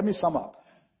 Let me sum up.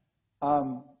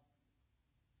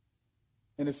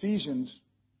 In Ephesians,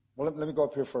 let me go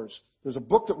up here first. There's a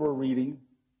book that we're reading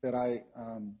that matter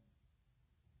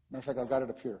of fact, I've got it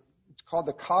up here. It's called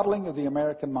The Coddling of the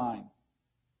American Mind.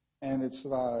 And it's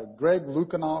Greg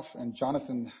Lukianoff and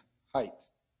Jonathan Haidt,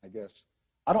 I guess.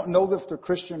 I don't know if they're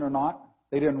Christian or not.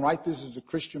 They didn't write this as a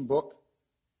Christian book.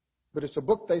 But it's a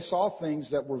book, they saw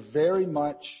things that were very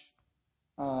much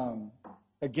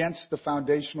against the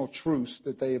foundational truths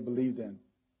that they had believed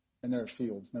in their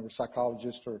fields. And they were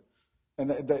psychologists,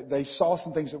 and they saw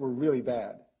some things that were really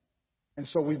bad. And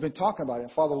so we've been talking about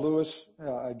it. Father Lewis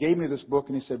gave me this book,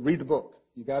 and he said, read the book.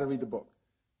 You got to read the book.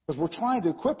 Because we're trying to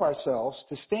equip ourselves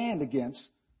to stand against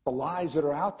the lies that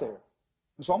are out there.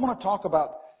 And so I want to talk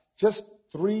about just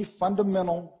three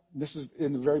fundamental, this is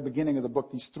in the very beginning of the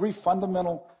book, these three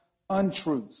fundamental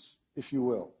untruths, if you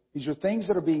will. These are things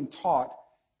that are being taught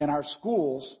in our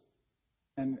schools,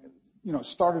 and it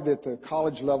started at the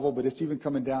college level, but it's even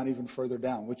coming down even further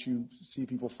down, which you see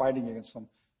people fighting against them.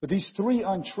 But these three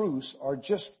untruths are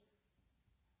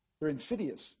they're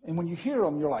insidious. And when you hear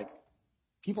them, you're like,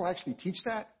 people actually teach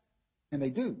that? And they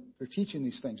do. They're teaching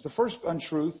these things. The first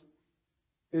untruth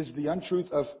is the untruth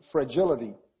of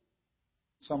fragility,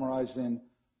 summarized in,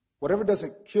 whatever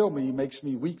doesn't kill me makes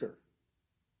me weaker.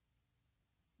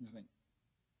 You think,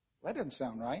 that doesn't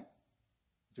sound right.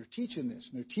 They're teaching this.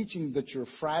 And they're teaching that you're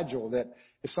fragile, that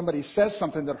if somebody says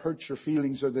something that hurts your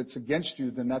feelings or that's against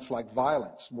you, then that's like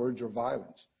violence. Words are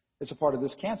violence. It's a part of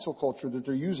this cancel culture that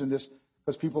they're using this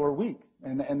because people are weak.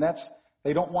 And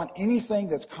they don't want anything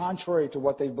that's contrary to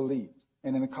what they believe.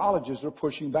 And in the colleges, they're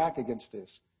pushing back against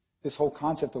this whole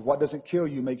concept of what doesn't kill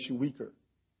you makes you weaker.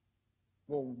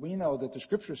 Well, we know that the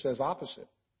Scripture says opposite.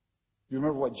 You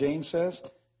remember what James says?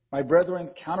 My brethren,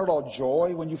 count it all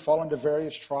joy when you fall into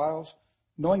various trials,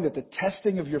 knowing that the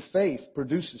testing of your faith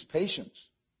produces patience.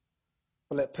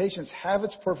 But let patience have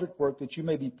its perfect work, that you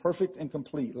may be perfect and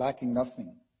complete, lacking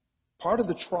nothing. Part of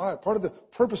the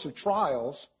purpose of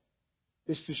trials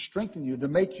is to strengthen you, to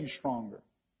make you stronger.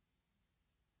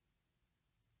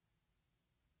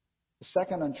 The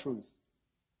second untruth,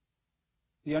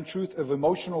 the untruth of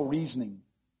emotional reasoning.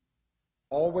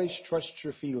 Always trust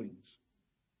your feelings.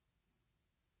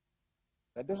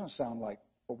 That doesn't sound like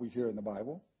what we hear in the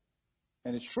Bible.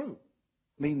 And it's true.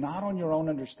 Lean not on your own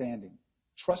understanding.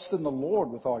 Trust in the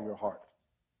Lord with all your heart.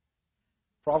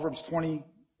 Proverbs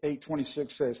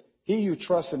 28:26 says, he who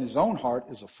trusts in his own heart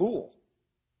is a fool.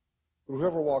 But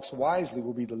whoever walks wisely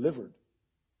will be delivered.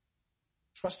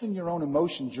 Trusting your own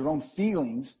emotions, your own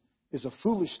feelings, is a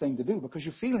foolish thing to do because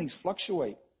your feelings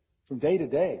fluctuate from day to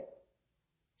day.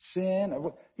 Sin,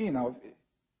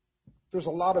 there's a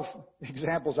lot of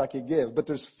examples I could give, but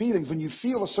there's feelings when you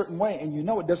feel a certain way and you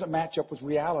know it doesn't match up with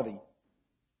reality.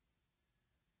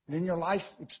 And in your life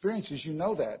experiences, you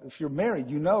know that. If you're married,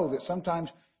 you know that sometimes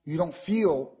you don't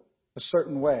feel a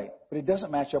certain way, but it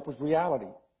doesn't match up with reality.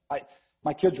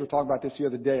 My kids were talking about this the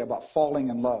other day about falling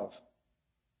in love.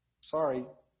 Sorry.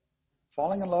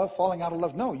 Falling in love, falling out of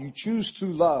love. No, you choose to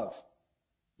love.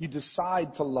 You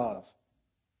decide to love.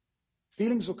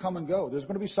 Feelings will come and go. There's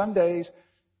going to be some days.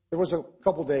 There was a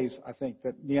couple days, I think,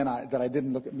 that I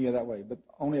didn't look at Mia that way, but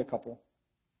only a couple.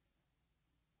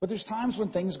 But there's times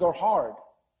when things go hard,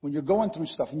 when you're going through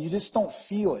stuff and you just don't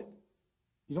feel it.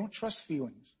 You don't trust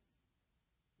feelings.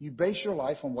 You base your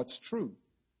life on what's true.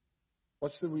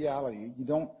 What's the reality? You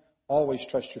don't always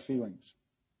trust your feelings.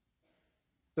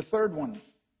 The third one,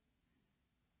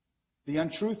 the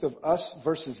untruth of us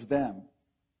versus them.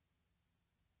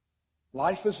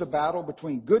 Life is a battle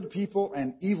between good people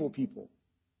and evil people.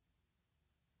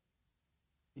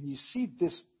 And you see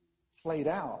this played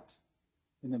out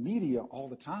in the media all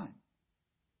the time.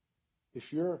 If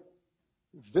you're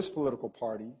this political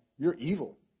party, you're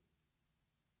evil.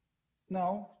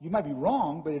 No, you might be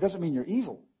wrong, but it doesn't mean you're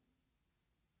evil.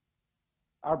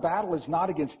 Our battle is not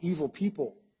against evil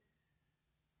people.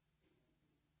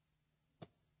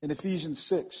 In Ephesians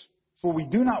 6, for we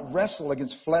do not wrestle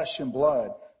against flesh and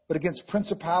blood, but against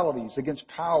principalities, against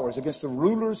powers, against the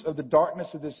rulers of the darkness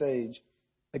of this age,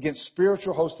 against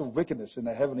spiritual hosts of wickedness in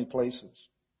the heavenly places.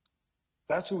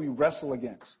 That's who we wrestle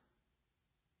against.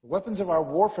 The weapons of our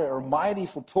warfare are mighty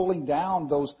for pulling down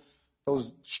those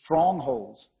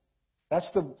strongholds. That's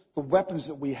the weapons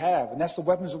that we have, and that's the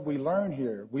weapons that we learn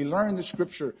here. We learn the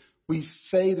Scripture. We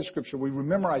say the Scripture. We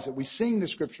memorize it. We sing the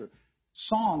Scripture.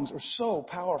 Songs are so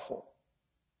powerful.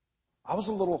 I was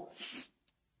a little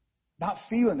not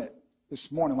feeling it this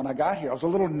morning when I got here. I was a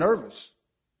little nervous.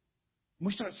 And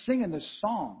we started singing this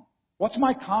song. What's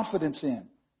my confidence in?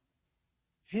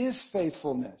 His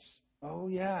faithfulness. Oh,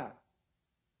 yeah.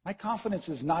 My confidence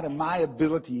is not in my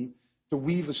ability to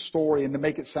weave a story and to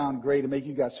make it sound great and make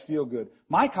you guys feel good.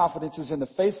 My confidence is in the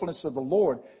faithfulness of the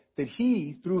Lord, that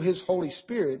He, through His Holy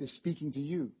Spirit, is speaking to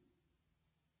you.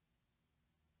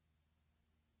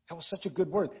 That was such a good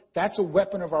word. That's a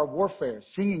weapon of our warfare,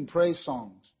 singing praise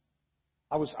songs.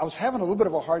 I was having a little bit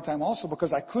of a hard time also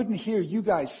because I couldn't hear you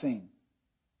guys sing.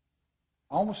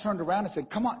 I almost turned around and said,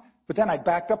 come on. But then I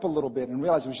backed up a little bit and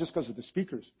realized it was just because of the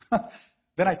speakers.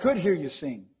 Then I could hear you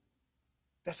sing.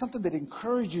 That's something that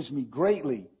encourages me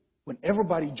greatly when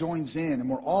everybody joins in and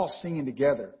we're all singing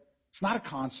together. It's not a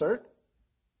concert.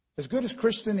 As good as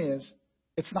Kristen is,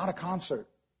 it's not a concert.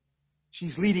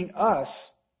 She's leading us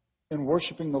in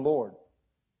worshiping the Lord.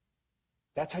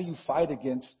 That's how you fight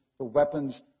against the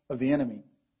weapons of the enemy,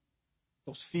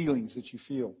 those feelings that you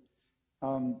feel.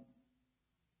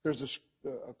 There's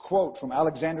a quote from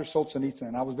Alexander Solzhenitsyn,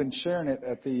 and I've been sharing it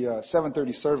at the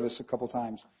 7:30 service a couple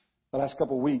times the last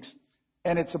couple of weeks.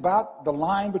 And it's about the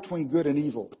line between good and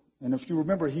evil. And if you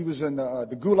remember, he was in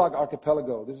the Gulag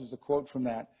Archipelago. This is a quote from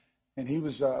that. And he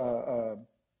was a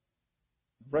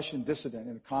Russian dissident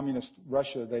in communist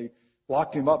Russia. They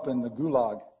locked him up in the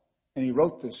Gulag. And he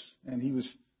wrote this. And he was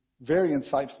very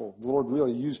insightful. The Lord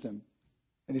really used him.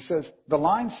 And he says, the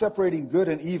line separating good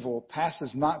and evil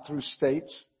passes not through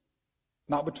states,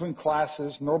 not between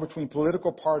classes, nor between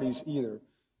political parties either,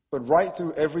 but right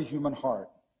through every human heart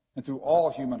and through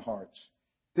all human hearts.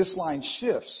 This line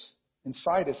shifts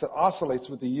inside us. It oscillates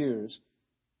with the years.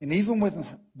 And even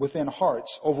within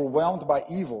hearts overwhelmed by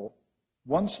evil,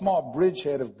 one small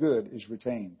bridgehead of good is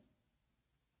retained.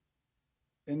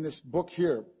 In this book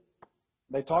here,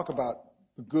 they talk about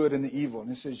the good and the evil.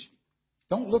 And it says,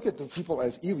 don't look at the people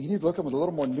as evil. You need to look at them with a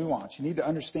little more nuance. You need to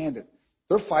understand it.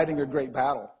 They're fighting a great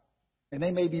battle. And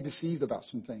they may be deceived about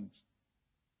some things.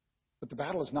 But the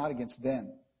battle is not against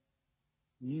them.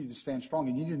 You need to stand strong.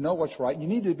 You need to know what's right. You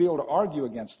need to be able to argue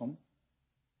against them.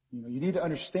 You need to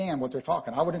understand what they're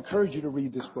talking. I would encourage you to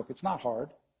read this book. It's not hard.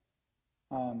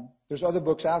 There's other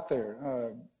books out there.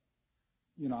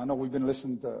 I know we've been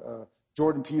listening to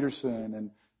Jordan Peterson,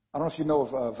 and I don't know if you know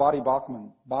of Vadi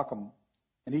Bakum,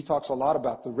 and he talks a lot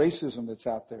about the racism that's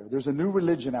out there. There's a new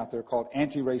religion out there called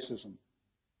anti-racism.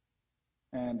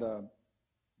 And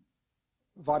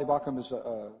Vadi Bakum is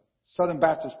a Southern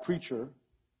Baptist preacher,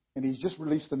 and he's just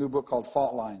released a new book called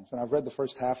Fault Lines. And I've read the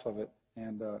first half of it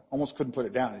and almost couldn't put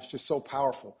it down. It's just so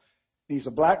powerful. He's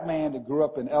a black man that grew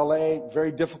up in L.A.,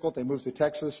 very difficult. They moved to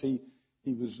Texas. He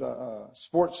was a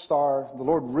sports star. The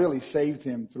Lord really saved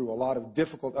him through a lot of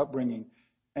difficult upbringing.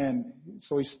 And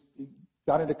so he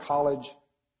got into college,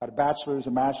 got a bachelor's,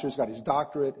 a master's, got his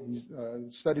doctorate. He's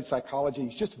studied psychology.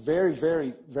 He's just a very,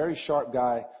 very, very sharp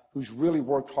guy who's really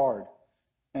worked hard.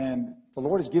 And the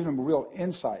Lord has given him a real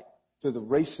insight to the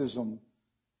racism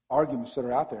arguments that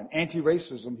are out there. And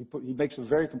anti-racism, he makes a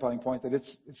very compelling point that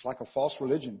it's like a false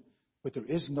religion, but there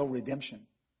is no redemption.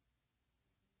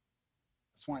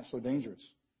 That's why it's so dangerous.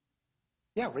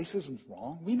 Yeah, racism's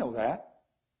wrong. We know that.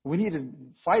 We need to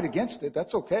fight against it.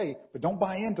 That's okay. But don't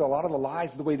buy into a lot of the lies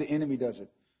the way the enemy does it.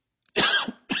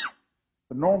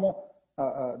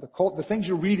 The things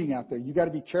you're reading out there, you got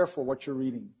to be careful what you're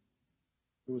reading.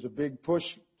 There was a big push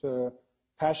to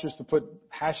pastors to put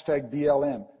hashtag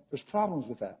BLM. There's problems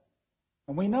with that.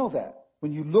 And we know that.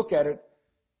 When you look at it,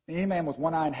 any man with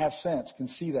one eye and half sense can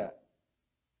see that.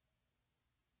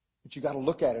 But you got to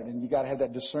look at it, and you got to have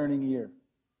that discerning ear.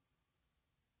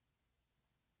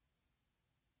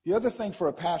 The other thing for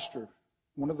a pastor,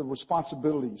 one of the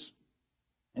responsibilities,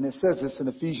 and it says this in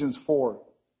Ephesians 4,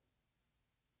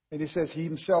 and it says, He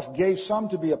Himself gave some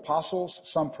to be apostles,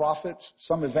 some prophets,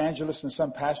 some evangelists, and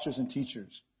some pastors and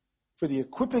teachers, for the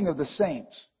equipping of the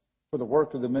saints, for the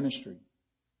work of the ministry,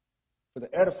 for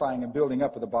the edifying and building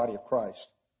up of the body of Christ.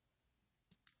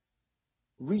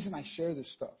 The reason I share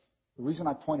this stuff, the reason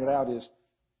I point it out is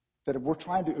that we're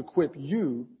trying to equip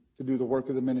you to do the work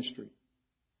of the ministry.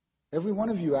 Every one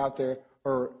of you out there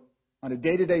are on a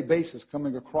day-to-day basis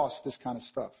coming across this kind of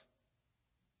stuff.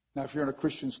 Now, if you're in a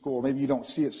Christian school, maybe you don't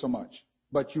see it so much.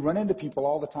 But you run into people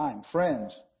all the time,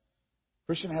 friends.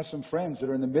 Christian has some friends that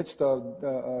are in the midst of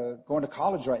going to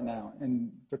college right now,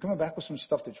 and they're coming back with some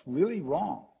stuff that's really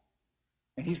wrong.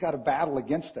 And he's got to battle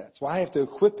against that. So I have to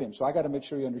equip him. So I got to make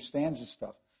sure he understands this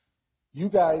stuff. You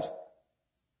guys,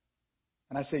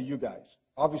 and I say you guys,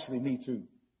 obviously me too,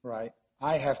 right?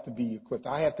 I have to be equipped.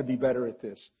 I have to be better at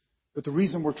this. But the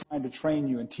reason we're trying to train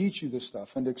you and teach you this stuff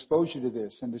and to expose you to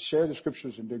this and to share the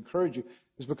scriptures and to encourage you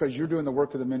is because you're doing the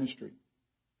work of the ministry.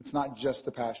 It's not just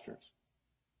the pastors.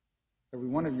 Every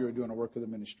one of you are doing the work of the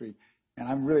ministry. And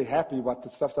I'm really happy about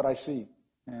the stuff that I see.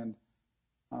 And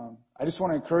I just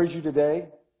want to encourage you today.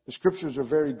 The scriptures are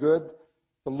very good.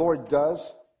 The Lord does.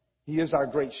 He is our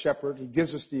great shepherd. He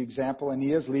gives us the example, and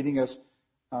He is leading us,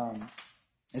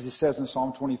 as it says in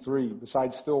Psalm 23,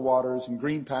 beside still waters and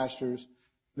green pastures.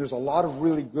 There's a lot of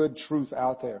really good truth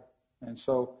out there. And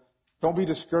so don't be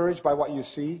discouraged by what you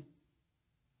see.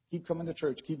 Keep coming to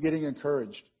church. Keep getting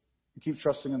encouraged. And keep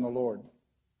trusting in the Lord.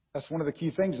 That's one of the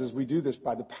key things is we do this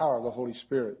by the power of the Holy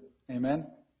Spirit. Amen?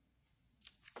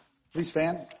 Please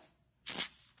stand.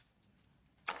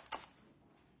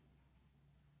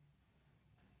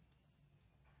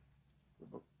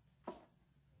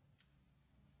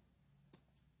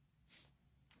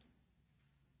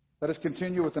 Let us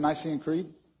continue with the Nicene Creed.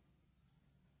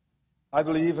 I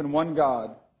believe in one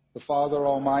God, the Father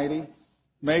Almighty,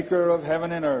 maker of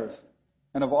heaven and earth,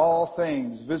 and of all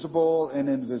things visible and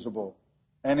invisible,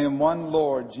 and in one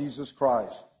Lord Jesus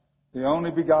Christ, the only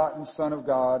begotten Son of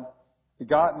God,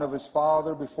 begotten of His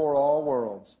Father before all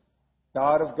worlds,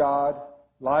 God of God,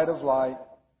 light of light,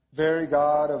 very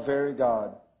God of very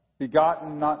God,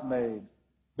 begotten, not made,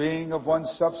 being of one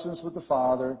substance with the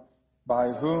Father,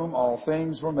 by whom all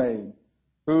things were made,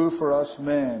 who for us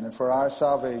men and for our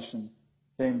salvation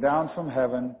came down from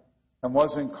heaven and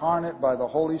was incarnate by the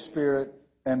Holy Spirit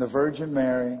and the Virgin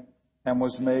Mary and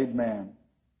was made man,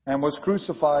 and was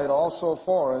crucified also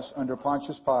for us under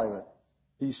Pontius Pilate.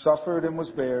 He suffered and was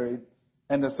buried,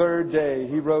 and the third day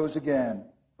He rose again,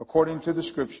 according to the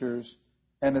Scriptures,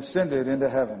 and ascended into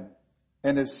heaven,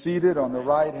 and is seated on the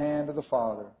right hand of the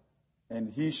Father. And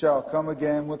He shall come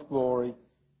again with glory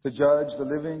to judge the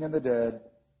living and the dead,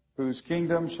 whose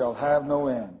kingdom shall have no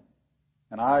end.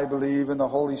 And I believe in the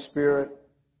Holy Spirit,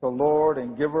 the Lord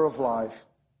and giver of life,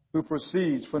 who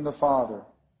proceeds from the Father,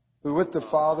 who with the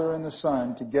Father and the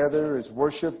Son together is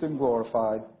worshipped and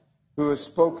glorified, who has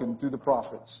spoken through the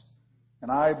prophets. And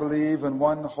I believe in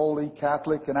one holy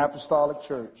Catholic and Apostolic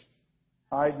Church.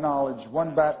 I acknowledge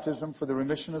one baptism for the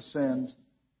remission of sins,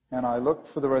 and I look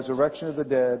for the resurrection of the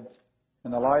dead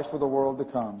and the life of the world to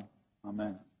come.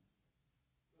 Amen.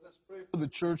 Let's pray for the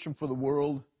church and for the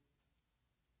world.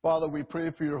 Father, we pray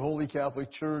for your holy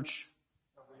Catholic Church.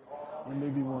 And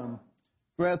maybe one.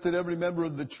 Grant that every member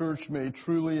of the church may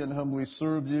truly and humbly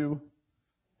serve you,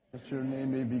 that your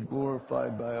name may be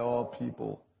glorified by all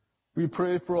people. We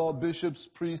pray for all bishops,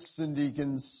 priests, and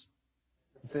deacons,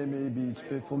 that they may be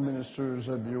faithful ministers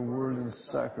of your word and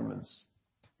sacraments.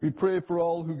 We pray for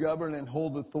all who govern and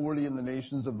hold authority in the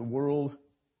nations of the world,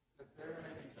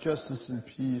 justice and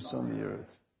peace on the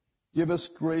earth. Give us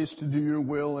grace to do your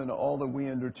will in all that we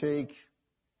undertake,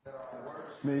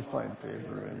 may find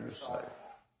favor in your sight.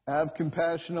 Have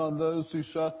compassion on those who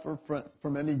suffer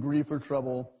from any grief or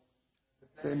trouble,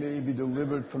 that they may be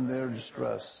delivered from their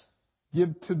distress. Give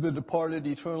to the departed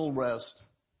eternal rest.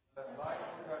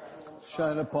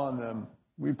 Shine upon them.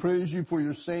 We praise you for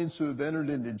your saints who have entered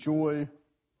into joy,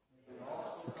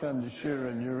 who come to share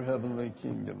in your heavenly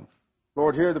kingdom.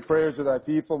 Lord, hear the prayers of thy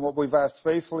people, and what we've asked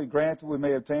faithfully, grant that we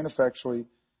may obtain effectually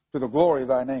to the glory of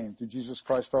thy name, through Jesus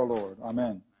Christ our Lord.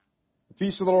 Amen. The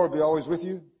peace of the Lord be always with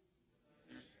you.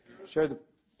 Share the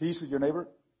peace with your neighbor.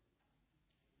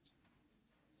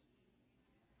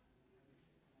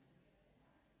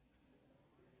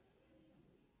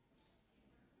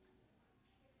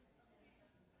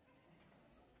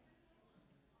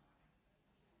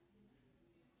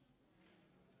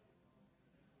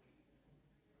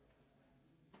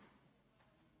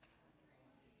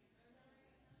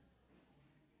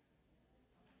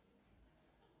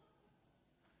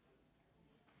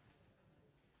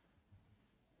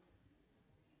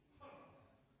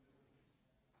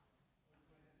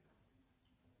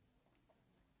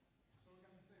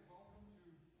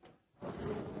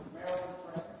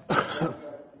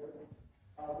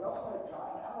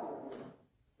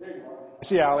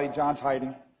 See Allie, John's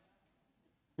hiding.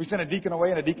 We sent a deacon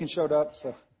away and a deacon showed up,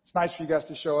 so it's nice for you guys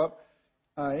to show up.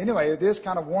 Anyway, it is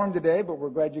kind of warm today, but we're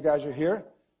glad you guys are here.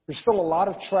 There's still a lot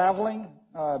of traveling.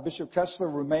 Bishop Kessler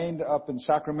remained up in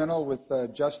Sacramento with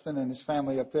Justin and his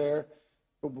family up there.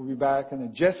 We'll be back. And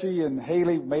then Jesse and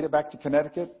Haley made it back to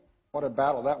Connecticut. What a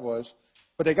battle that was.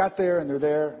 But they got there and they're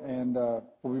there, and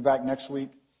we'll be back next week.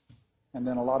 And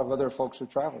then a lot of other folks are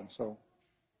traveling, so,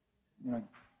 you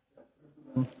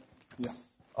know. Yeah.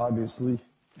 Obviously.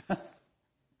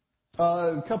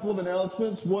 A couple of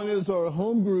announcements. One is our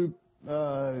home group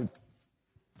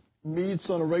meets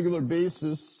on a regular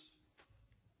basis.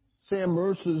 Sam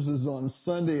Mercer's is on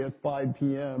Sunday at 5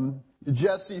 p.m.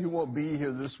 Jesse, who won't be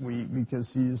here this week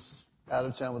because he's out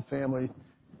of town with family,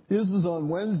 his is on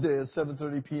Wednesday at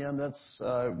 7:30 p.m. That's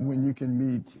when you can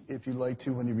meet if you'd like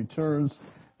to when he returns.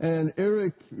 And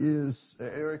Eric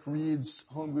Reed's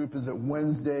home group is at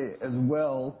Wednesday as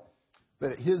well,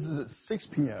 but his is at 6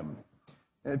 p.m.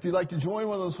 And if you'd like to join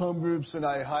one of those home groups, and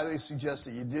I highly suggest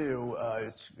that you do,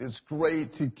 it's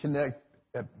great to connect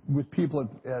with people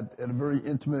at a very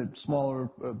intimate, smaller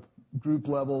group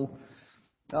level.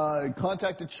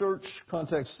 Contact the church,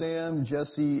 contact Sam,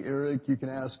 Jesse, Eric. You can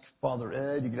ask Father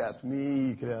Ed, you can ask me,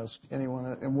 you can ask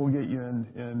anyone, and we'll get you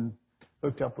in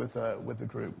hooked up with the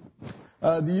group.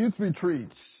 The youth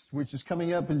retreat, which is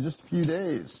coming up in just a few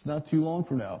days, not too long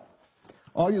from now,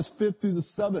 August 5th through the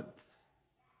 7th,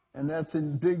 and that's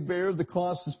in Big Bear. The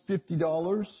cost is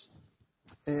 $50.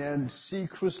 And see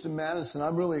Kristen Madison.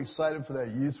 I'm really excited for that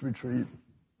youth retreat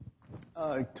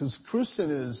because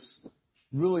Kristen is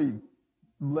really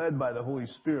led by the Holy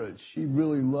Spirit. She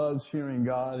really loves hearing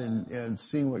God and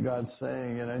seeing what God's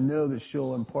saying, and I know that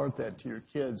she'll impart that to your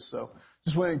kids. So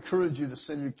just want to encourage you to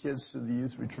send your kids to the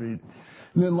youth retreat.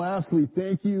 And then lastly,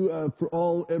 thank you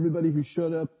for everybody who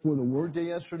showed up for the Word Day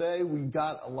yesterday. We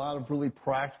got a lot of really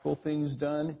practical things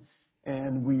done,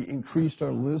 and we increased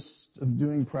our list of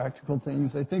doing practical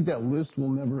things. I think that list will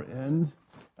never end,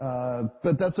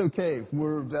 but that's okay.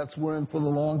 We're in for the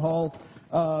long haul.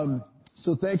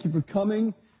 So thank you for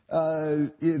coming.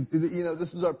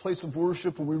 This is our place of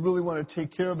worship, and we really want to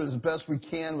take care of it as best we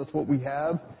can with what we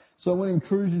have. So I want to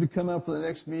encourage you to come out for the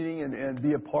next meeting and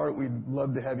be a part. We'd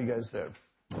love to have you guys there.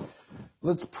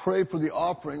 Let's pray for the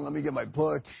offering. Let me get my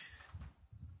book.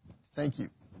 Thank you.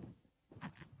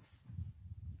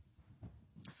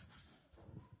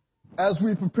 As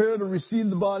we prepare to receive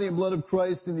the body and blood of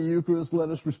Christ in the Eucharist, let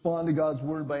us respond to God's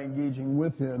Word by engaging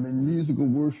with Him in musical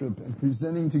worship and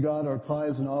presenting to God our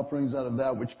tithes and offerings out of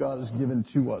that which God has given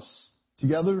to us.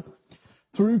 Together,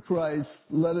 through Christ,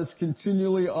 let us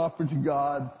continually offer to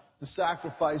God the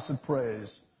sacrifice of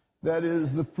praise. That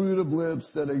is, the fruit of lips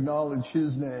that acknowledge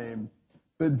His name.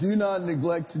 But do not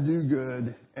neglect to do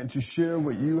good and to share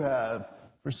what you have,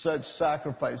 for such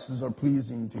sacrifices are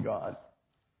pleasing to God.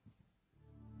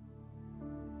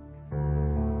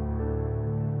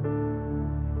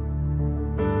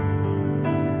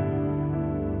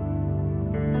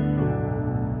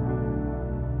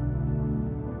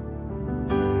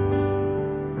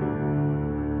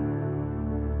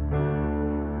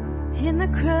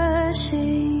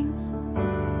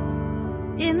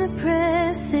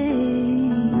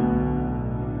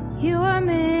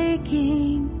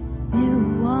 making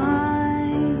new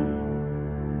wine.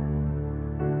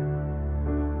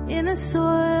 In the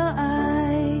soil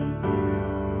I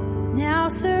now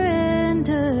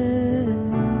surrender.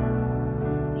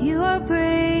 You are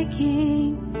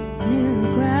breaking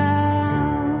new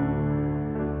ground.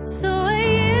 So I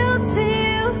yield to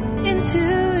you into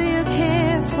your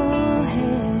careful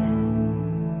hand.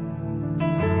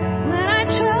 When I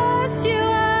trust you,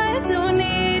 I don't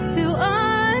need to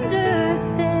understand.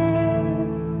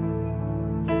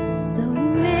 So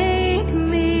make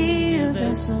me a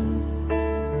vessel.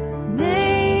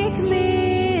 Make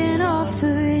me an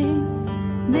offering.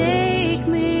 Make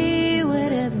me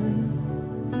whatever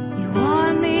you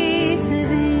want me to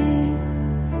be.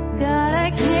 God, I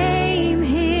came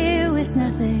here with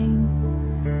nothing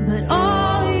but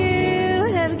all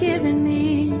you have given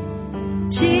me.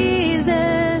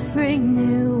 Jesus, bring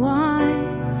new wine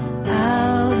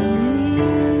out of me.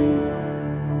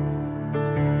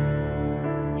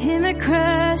 In the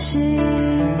crushing,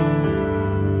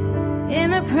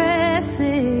 in the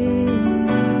pressing,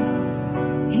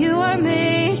 you are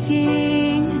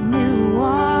making new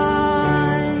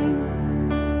wine.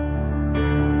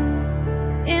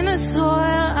 In the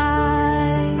soil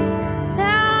I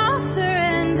now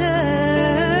surrender.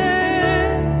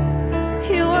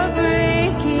 You are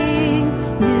breaking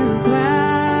new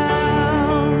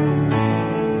ground.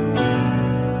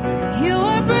 You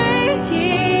are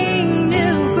breaking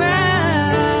new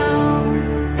ground.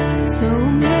 So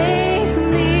make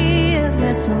me a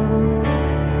vessel.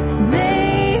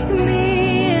 Make me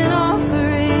an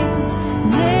offering.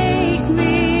 Make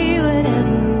me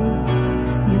whatever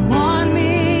you want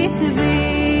me to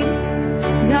be.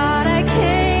 God, I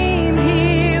came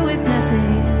here with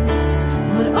nothing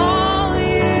but all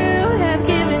you have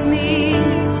given me.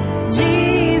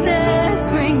 Jesus,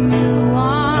 bring new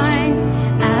wine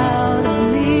out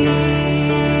of me.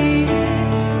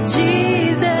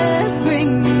 Jesus, bring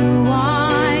new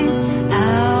wine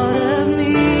out of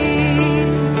me.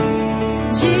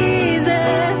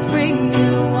 Jesus, bring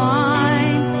new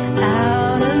wine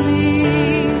out of me.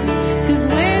 'Cause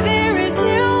where there is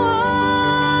new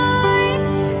wine,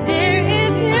 there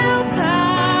is new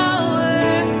power,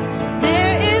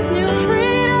 there is new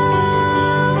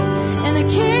freedom, and the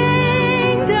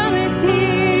kingdom is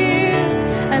here.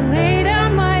 I lay down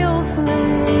my old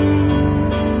flame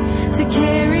to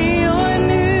carry your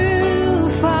new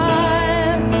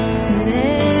fire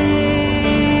today.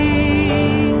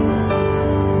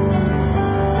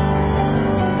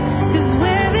 'Cause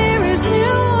where there is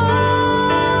new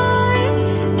wine,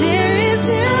 there is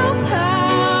new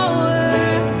power,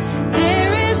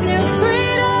 there is new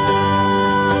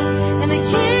freedom, and the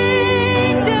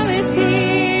kingdom is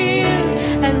here.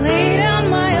 I lay down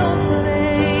my old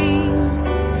flames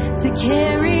to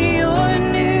carry your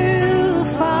new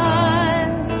fire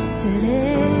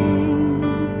today.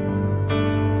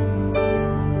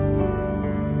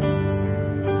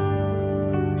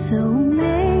 So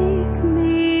make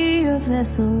me a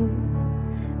vessel.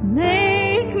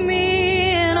 Make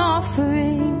me an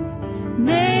offering.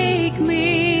 Make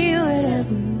me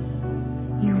whatever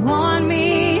you want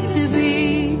me to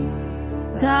be.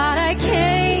 God, I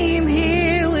came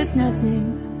here with nothing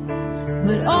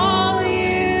but all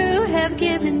you have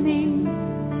given me.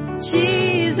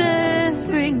 Jesus,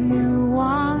 bring new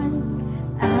wine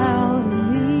out of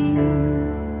me.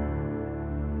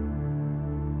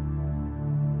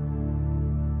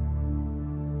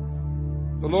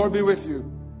 The Lord be with you.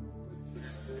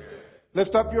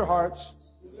 Lift up your hearts.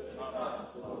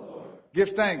 Give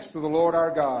thanks to the Lord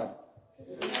our God.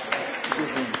 Give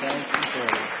him thanks and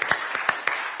praise.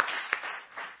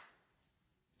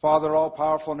 Father,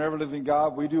 all-powerful and ever-living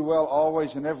God, we do well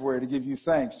always and everywhere to give you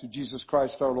thanks to Jesus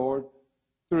Christ our Lord.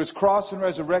 Through his cross and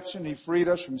resurrection, he freed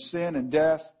us from sin and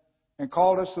death and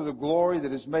called us to the glory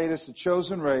that has made us a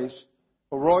chosen race,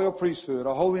 a royal priesthood,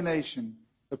 a holy nation,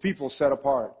 a people set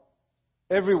apart.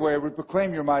 Everywhere we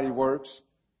proclaim your mighty works,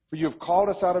 for you have called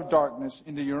us out of darkness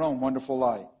into your own wonderful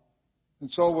light.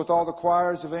 And so with all the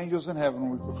choirs of angels in heaven,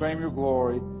 we proclaim your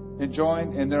glory and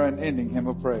join in their unending hymn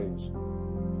of praise.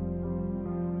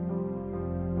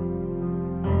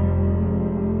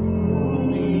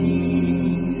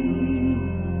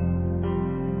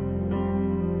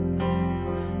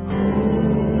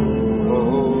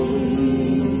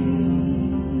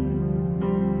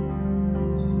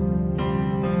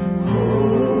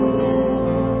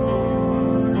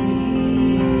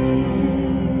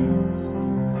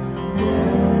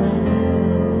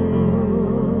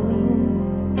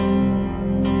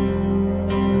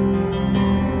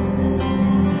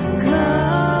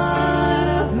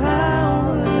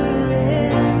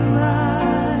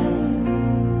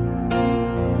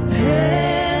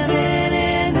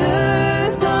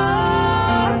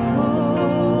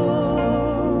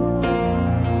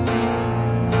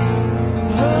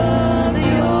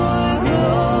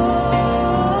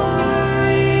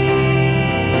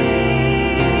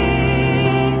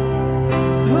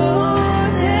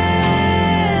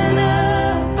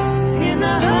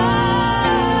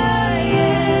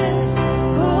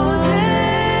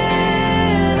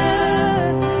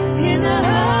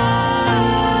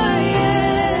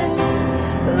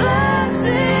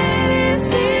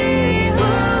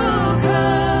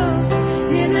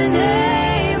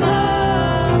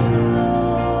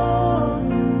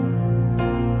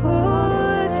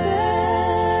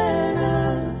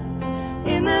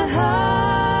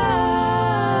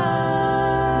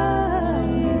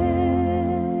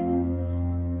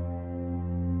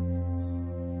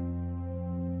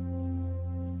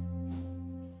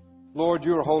 Lord,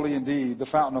 you are holy indeed, the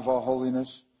fountain of all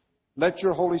holiness. Let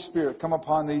your Holy Spirit come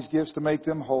upon these gifts to make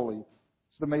them holy,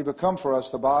 so that they may become for us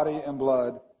the body and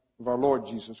blood of our Lord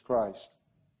Jesus Christ.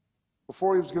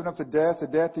 Before he was given up to death, the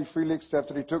death he freely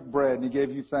accepted, he took bread and he gave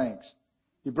you thanks.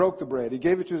 He broke the bread. He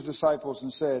gave it to his disciples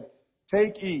and said,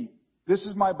 "Take, eat. This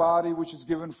is my body which is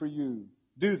given for you.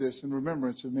 Do this in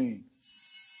remembrance of me."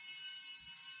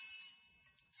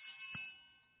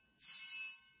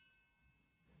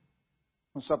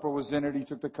 When supper was ended, he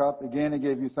took the cup. Again, he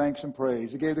gave you thanks and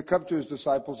praise. He gave the cup to his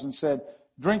disciples and said,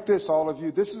 "Drink this, all of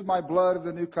you. This is my blood of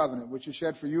the new covenant, which is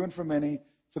shed for you and for many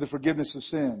for the forgiveness of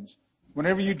sins.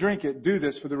 Whenever you drink it, do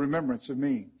this for the remembrance of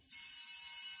me."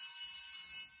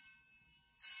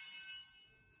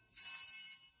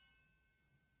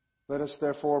 Let us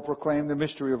therefore proclaim the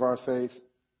mystery of our faith.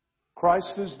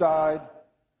 Christ has died,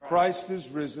 Christ is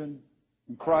risen,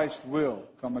 and Christ will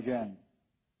come again.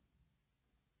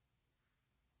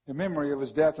 In memory of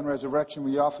his death and resurrection,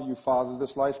 we offer you, Father,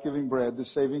 this life-giving bread,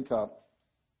 this saving cup.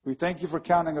 We thank you for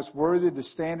counting us worthy to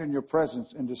stand in your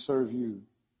presence and to serve you.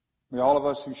 May all of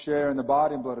us who share in the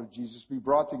body and blood of Jesus be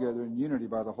brought together in unity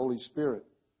by the Holy Spirit.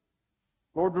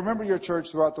 Lord, remember your church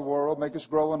throughout the world. Make us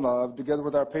grow in love, together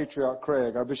with our patriarch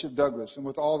Craig, our Bishop Douglas, and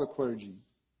with all the clergy.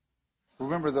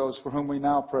 Remember those for whom we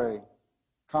now pray: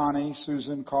 Connie,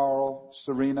 Susan, Carl,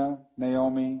 Serena,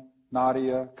 Naomi,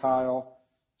 Nadia, Kyle,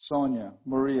 Sonia,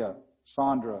 Maria,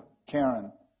 Sandra,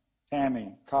 Karen,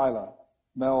 Tammy, Kyla,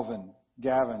 Melvin,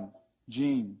 Gavin,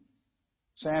 Jean,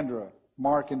 Sandra,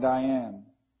 Mark and Diane,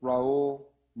 Raul,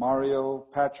 Mario,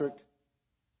 Patrick,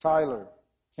 Tyler,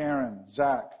 Karen,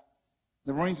 Zach,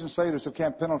 the Marines and sailors of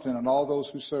Camp Pendleton, and all those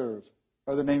who serve.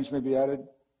 Other names may be added.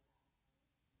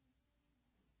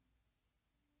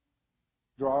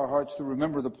 Draw our hearts to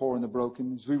remember the poor and the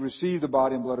broken. As we receive the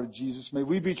body and blood of Jesus, may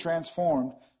we be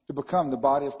transformed to become the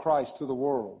body of Christ to the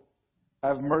world.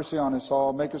 Have mercy on us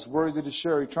all. Make us worthy to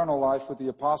share eternal life with the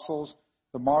apostles,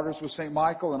 the martyrs, with St.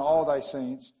 Michael and all thy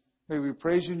saints. May we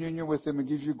praise you in union with them and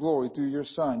give you glory through your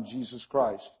Son, Jesus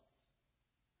Christ.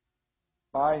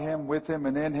 By him, with him,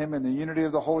 and in him, in the unity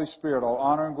of the Holy Spirit, all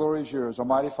honor and glory is yours,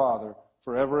 Almighty Father,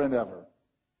 forever and ever.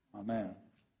 Amen.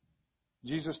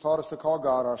 Jesus taught us to call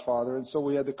God our Father, and so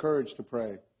we had the courage to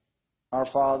pray. Our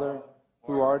Father,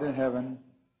 who art in heaven,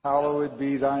 hallowed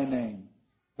be thy name.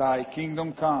 Thy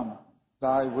kingdom come,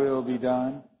 thy will be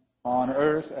done, on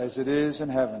earth as it is in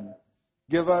heaven.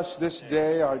 Give us this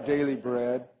day our daily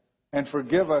bread, and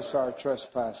forgive us our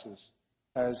trespasses,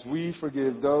 as we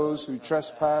forgive those who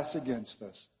trespass against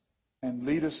us. And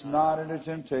lead us not into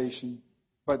temptation,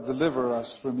 but deliver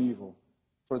us from evil.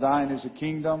 For thine is the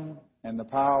kingdom, and the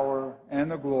power, and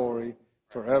the glory,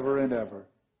 forever and ever.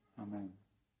 Amen.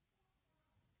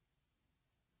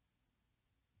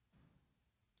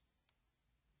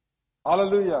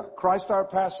 Hallelujah. Christ our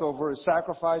Passover is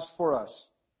sacrificed for us.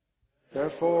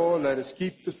 Therefore, let us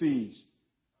keep the feast.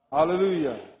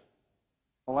 Hallelujah.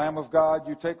 O Lamb of God,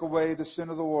 you take away the sin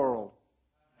of the world.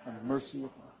 Have mercy upon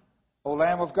us. O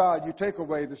Lamb of God, you take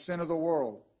away the sin of the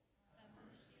world.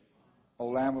 O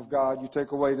Lamb of God, you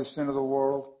take away the sin of the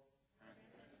world.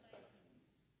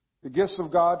 The gifts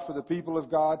of God for the people of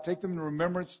God, take them in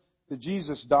remembrance that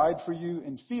Jesus died for you,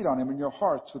 and feed on him in your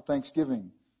hearts with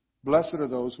thanksgiving. Blessed are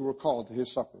those who are called to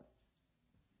his supper.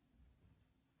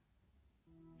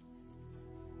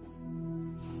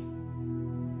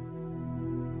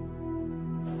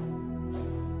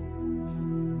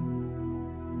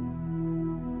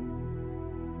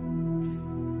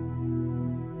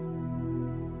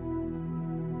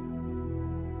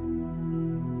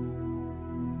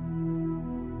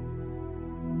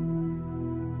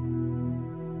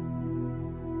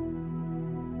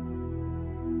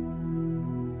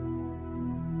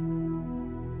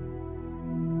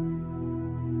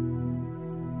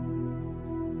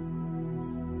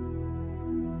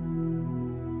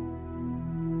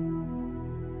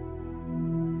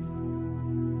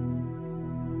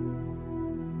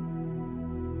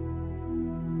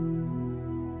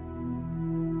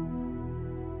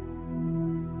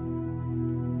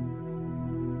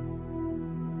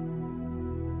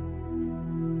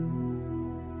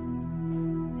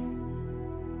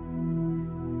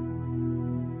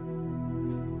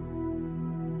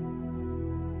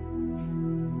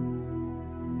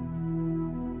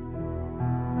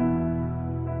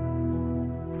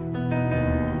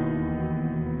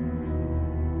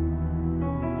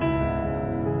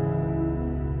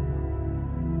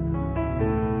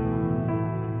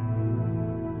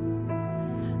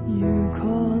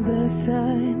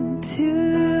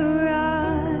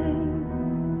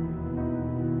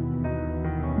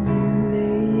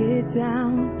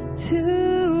 down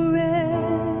to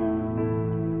rest.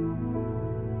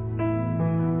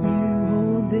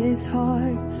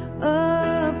 heart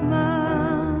of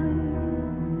mine.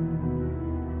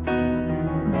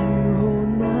 You hold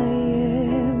my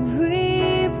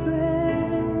every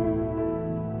breath.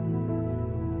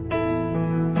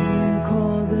 You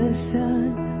call the sun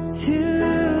to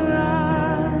rise.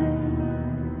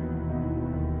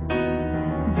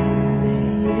 You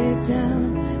lay it down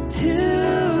to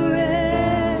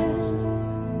rest.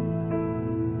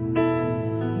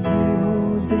 You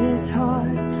hold this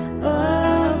heart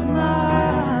of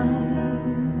mine.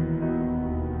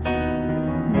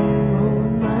 You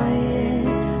hold my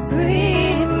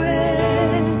every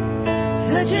breath.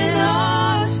 Such an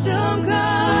awesome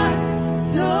God,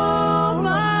 so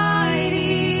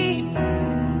mighty,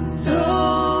 so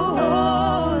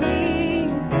holy,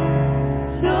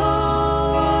 so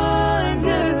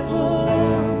wonderful.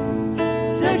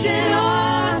 Such an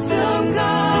awesome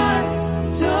God,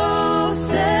 so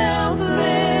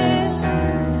selfless,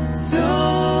 so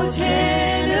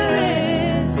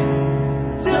generous,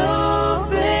 so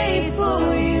faithful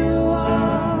you are.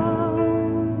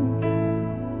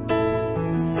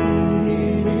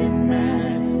 Seated in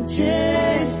majesty,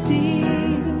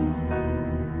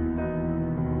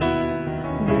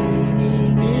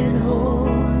 reigning in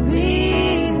holiness.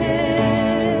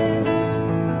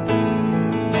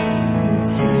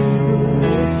 Table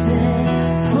is set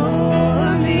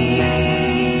for me.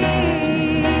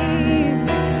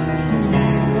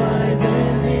 You are the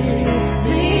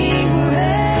living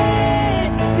bread.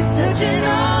 It's such an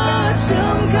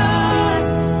awesome God,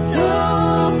 so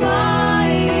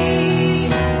mighty,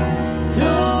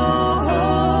 so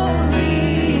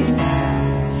holy,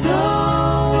 so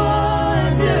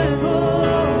wonderful.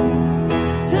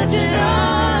 Such an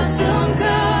awesome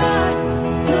God,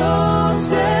 so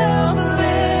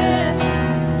selfless,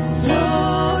 so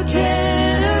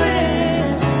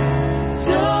generous,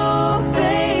 so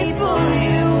faithful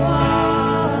you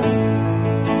are.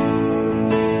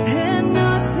 And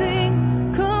nothing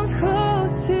comes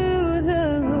close to the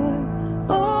Lord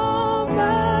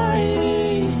Almighty.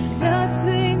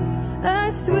 Nothing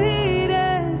as sweet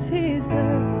as His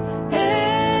love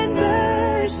and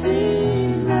mercy.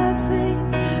 Nothing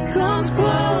comes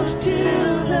close to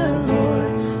the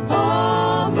Lord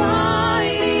Almighty.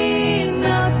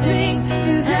 Nothing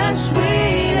is as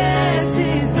sweet as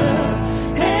His love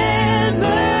and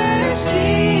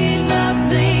mercy.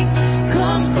 Nothing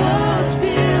comes close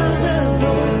to the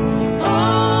Lord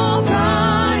Almighty.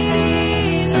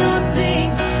 Nothing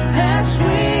as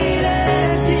sweet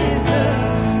as His love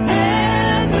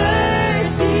and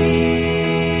mercy.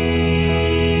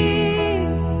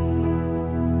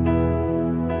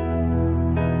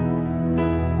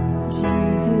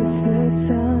 Jesus, the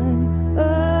Son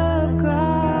of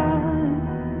God,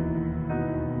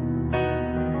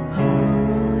 hung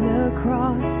on a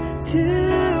cross to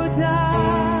die.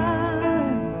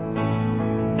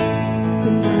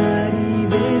 Not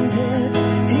even death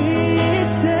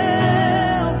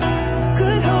itself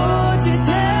could hold you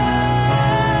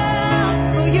down.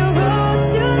 For you rose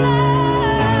to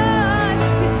life.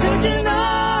 You're such an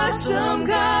awesome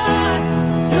God,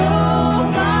 so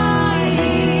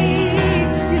mighty.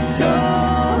 You're so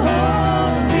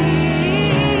holy,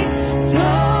 so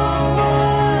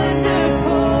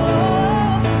wonderful.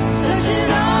 Such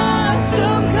an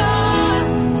awesome God,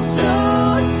 so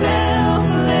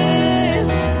selfless,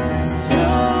 so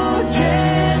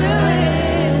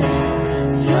generous,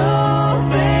 so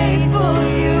faithful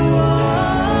you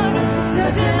are.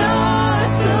 Such an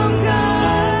awesome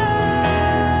God.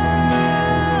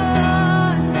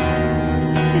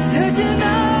 You're such an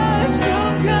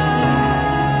awesome God.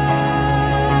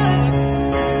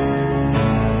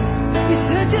 You're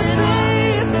such a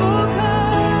faithful God.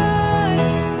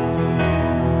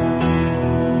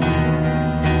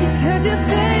 You're such a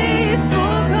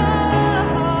faithful God.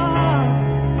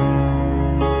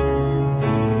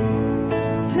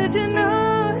 Such an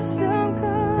awesome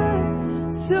God,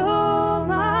 so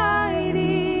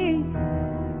mighty,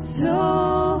 so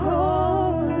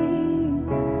holy,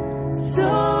 so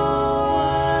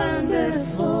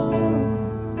wonderful.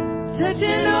 Such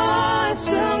an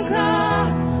awesome God,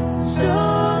 so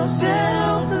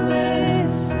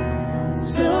selfless,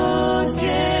 so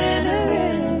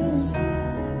generous,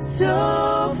 so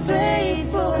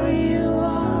faithful you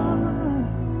are.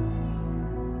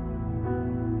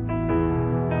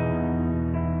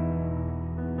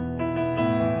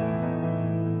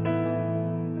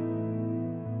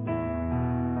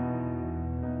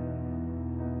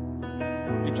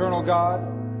 Eternal God,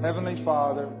 Heavenly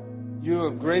Father, you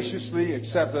have graciously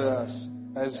accepted us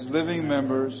as living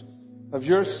members of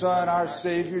your Son, our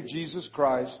Savior, Jesus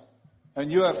Christ,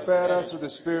 and you have fed us with the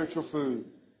spiritual food.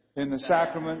 in the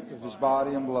sacrament of his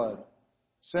body and blood.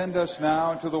 Send us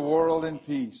now into the world in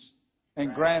peace,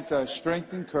 and grant us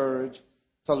strength and courage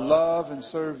to love and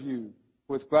serve you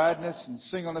with gladness and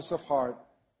singleness of heart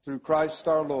through Christ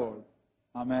our Lord.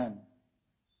 Amen.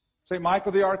 St.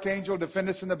 Michael the Archangel, defend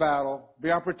us in the battle. Be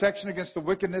our protection against the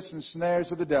wickedness and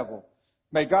snares of the devil.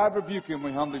 May God rebuke him,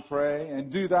 we humbly pray.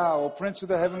 And do thou, O Prince of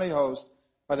the heavenly host,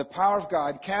 by the power of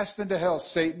God, cast into hell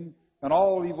Satan and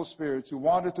all evil spirits who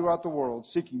wander throughout the world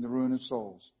seeking the ruin of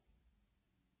souls.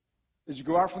 As you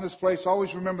go out from this place,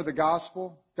 always remember the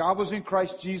gospel. God was in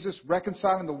Christ Jesus,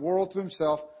 reconciling the world to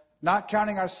himself, not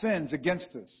counting our sins against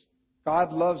us.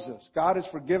 God loves us. God has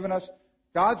forgiven us.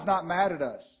 God's not mad at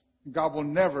us. God will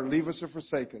never leave us or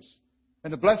forsake us.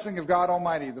 And the blessing of God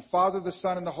Almighty, the Father, the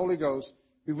Son, and the Holy Ghost,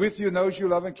 be with you and those you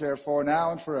love and care for,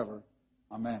 now and forever.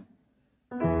 Amen.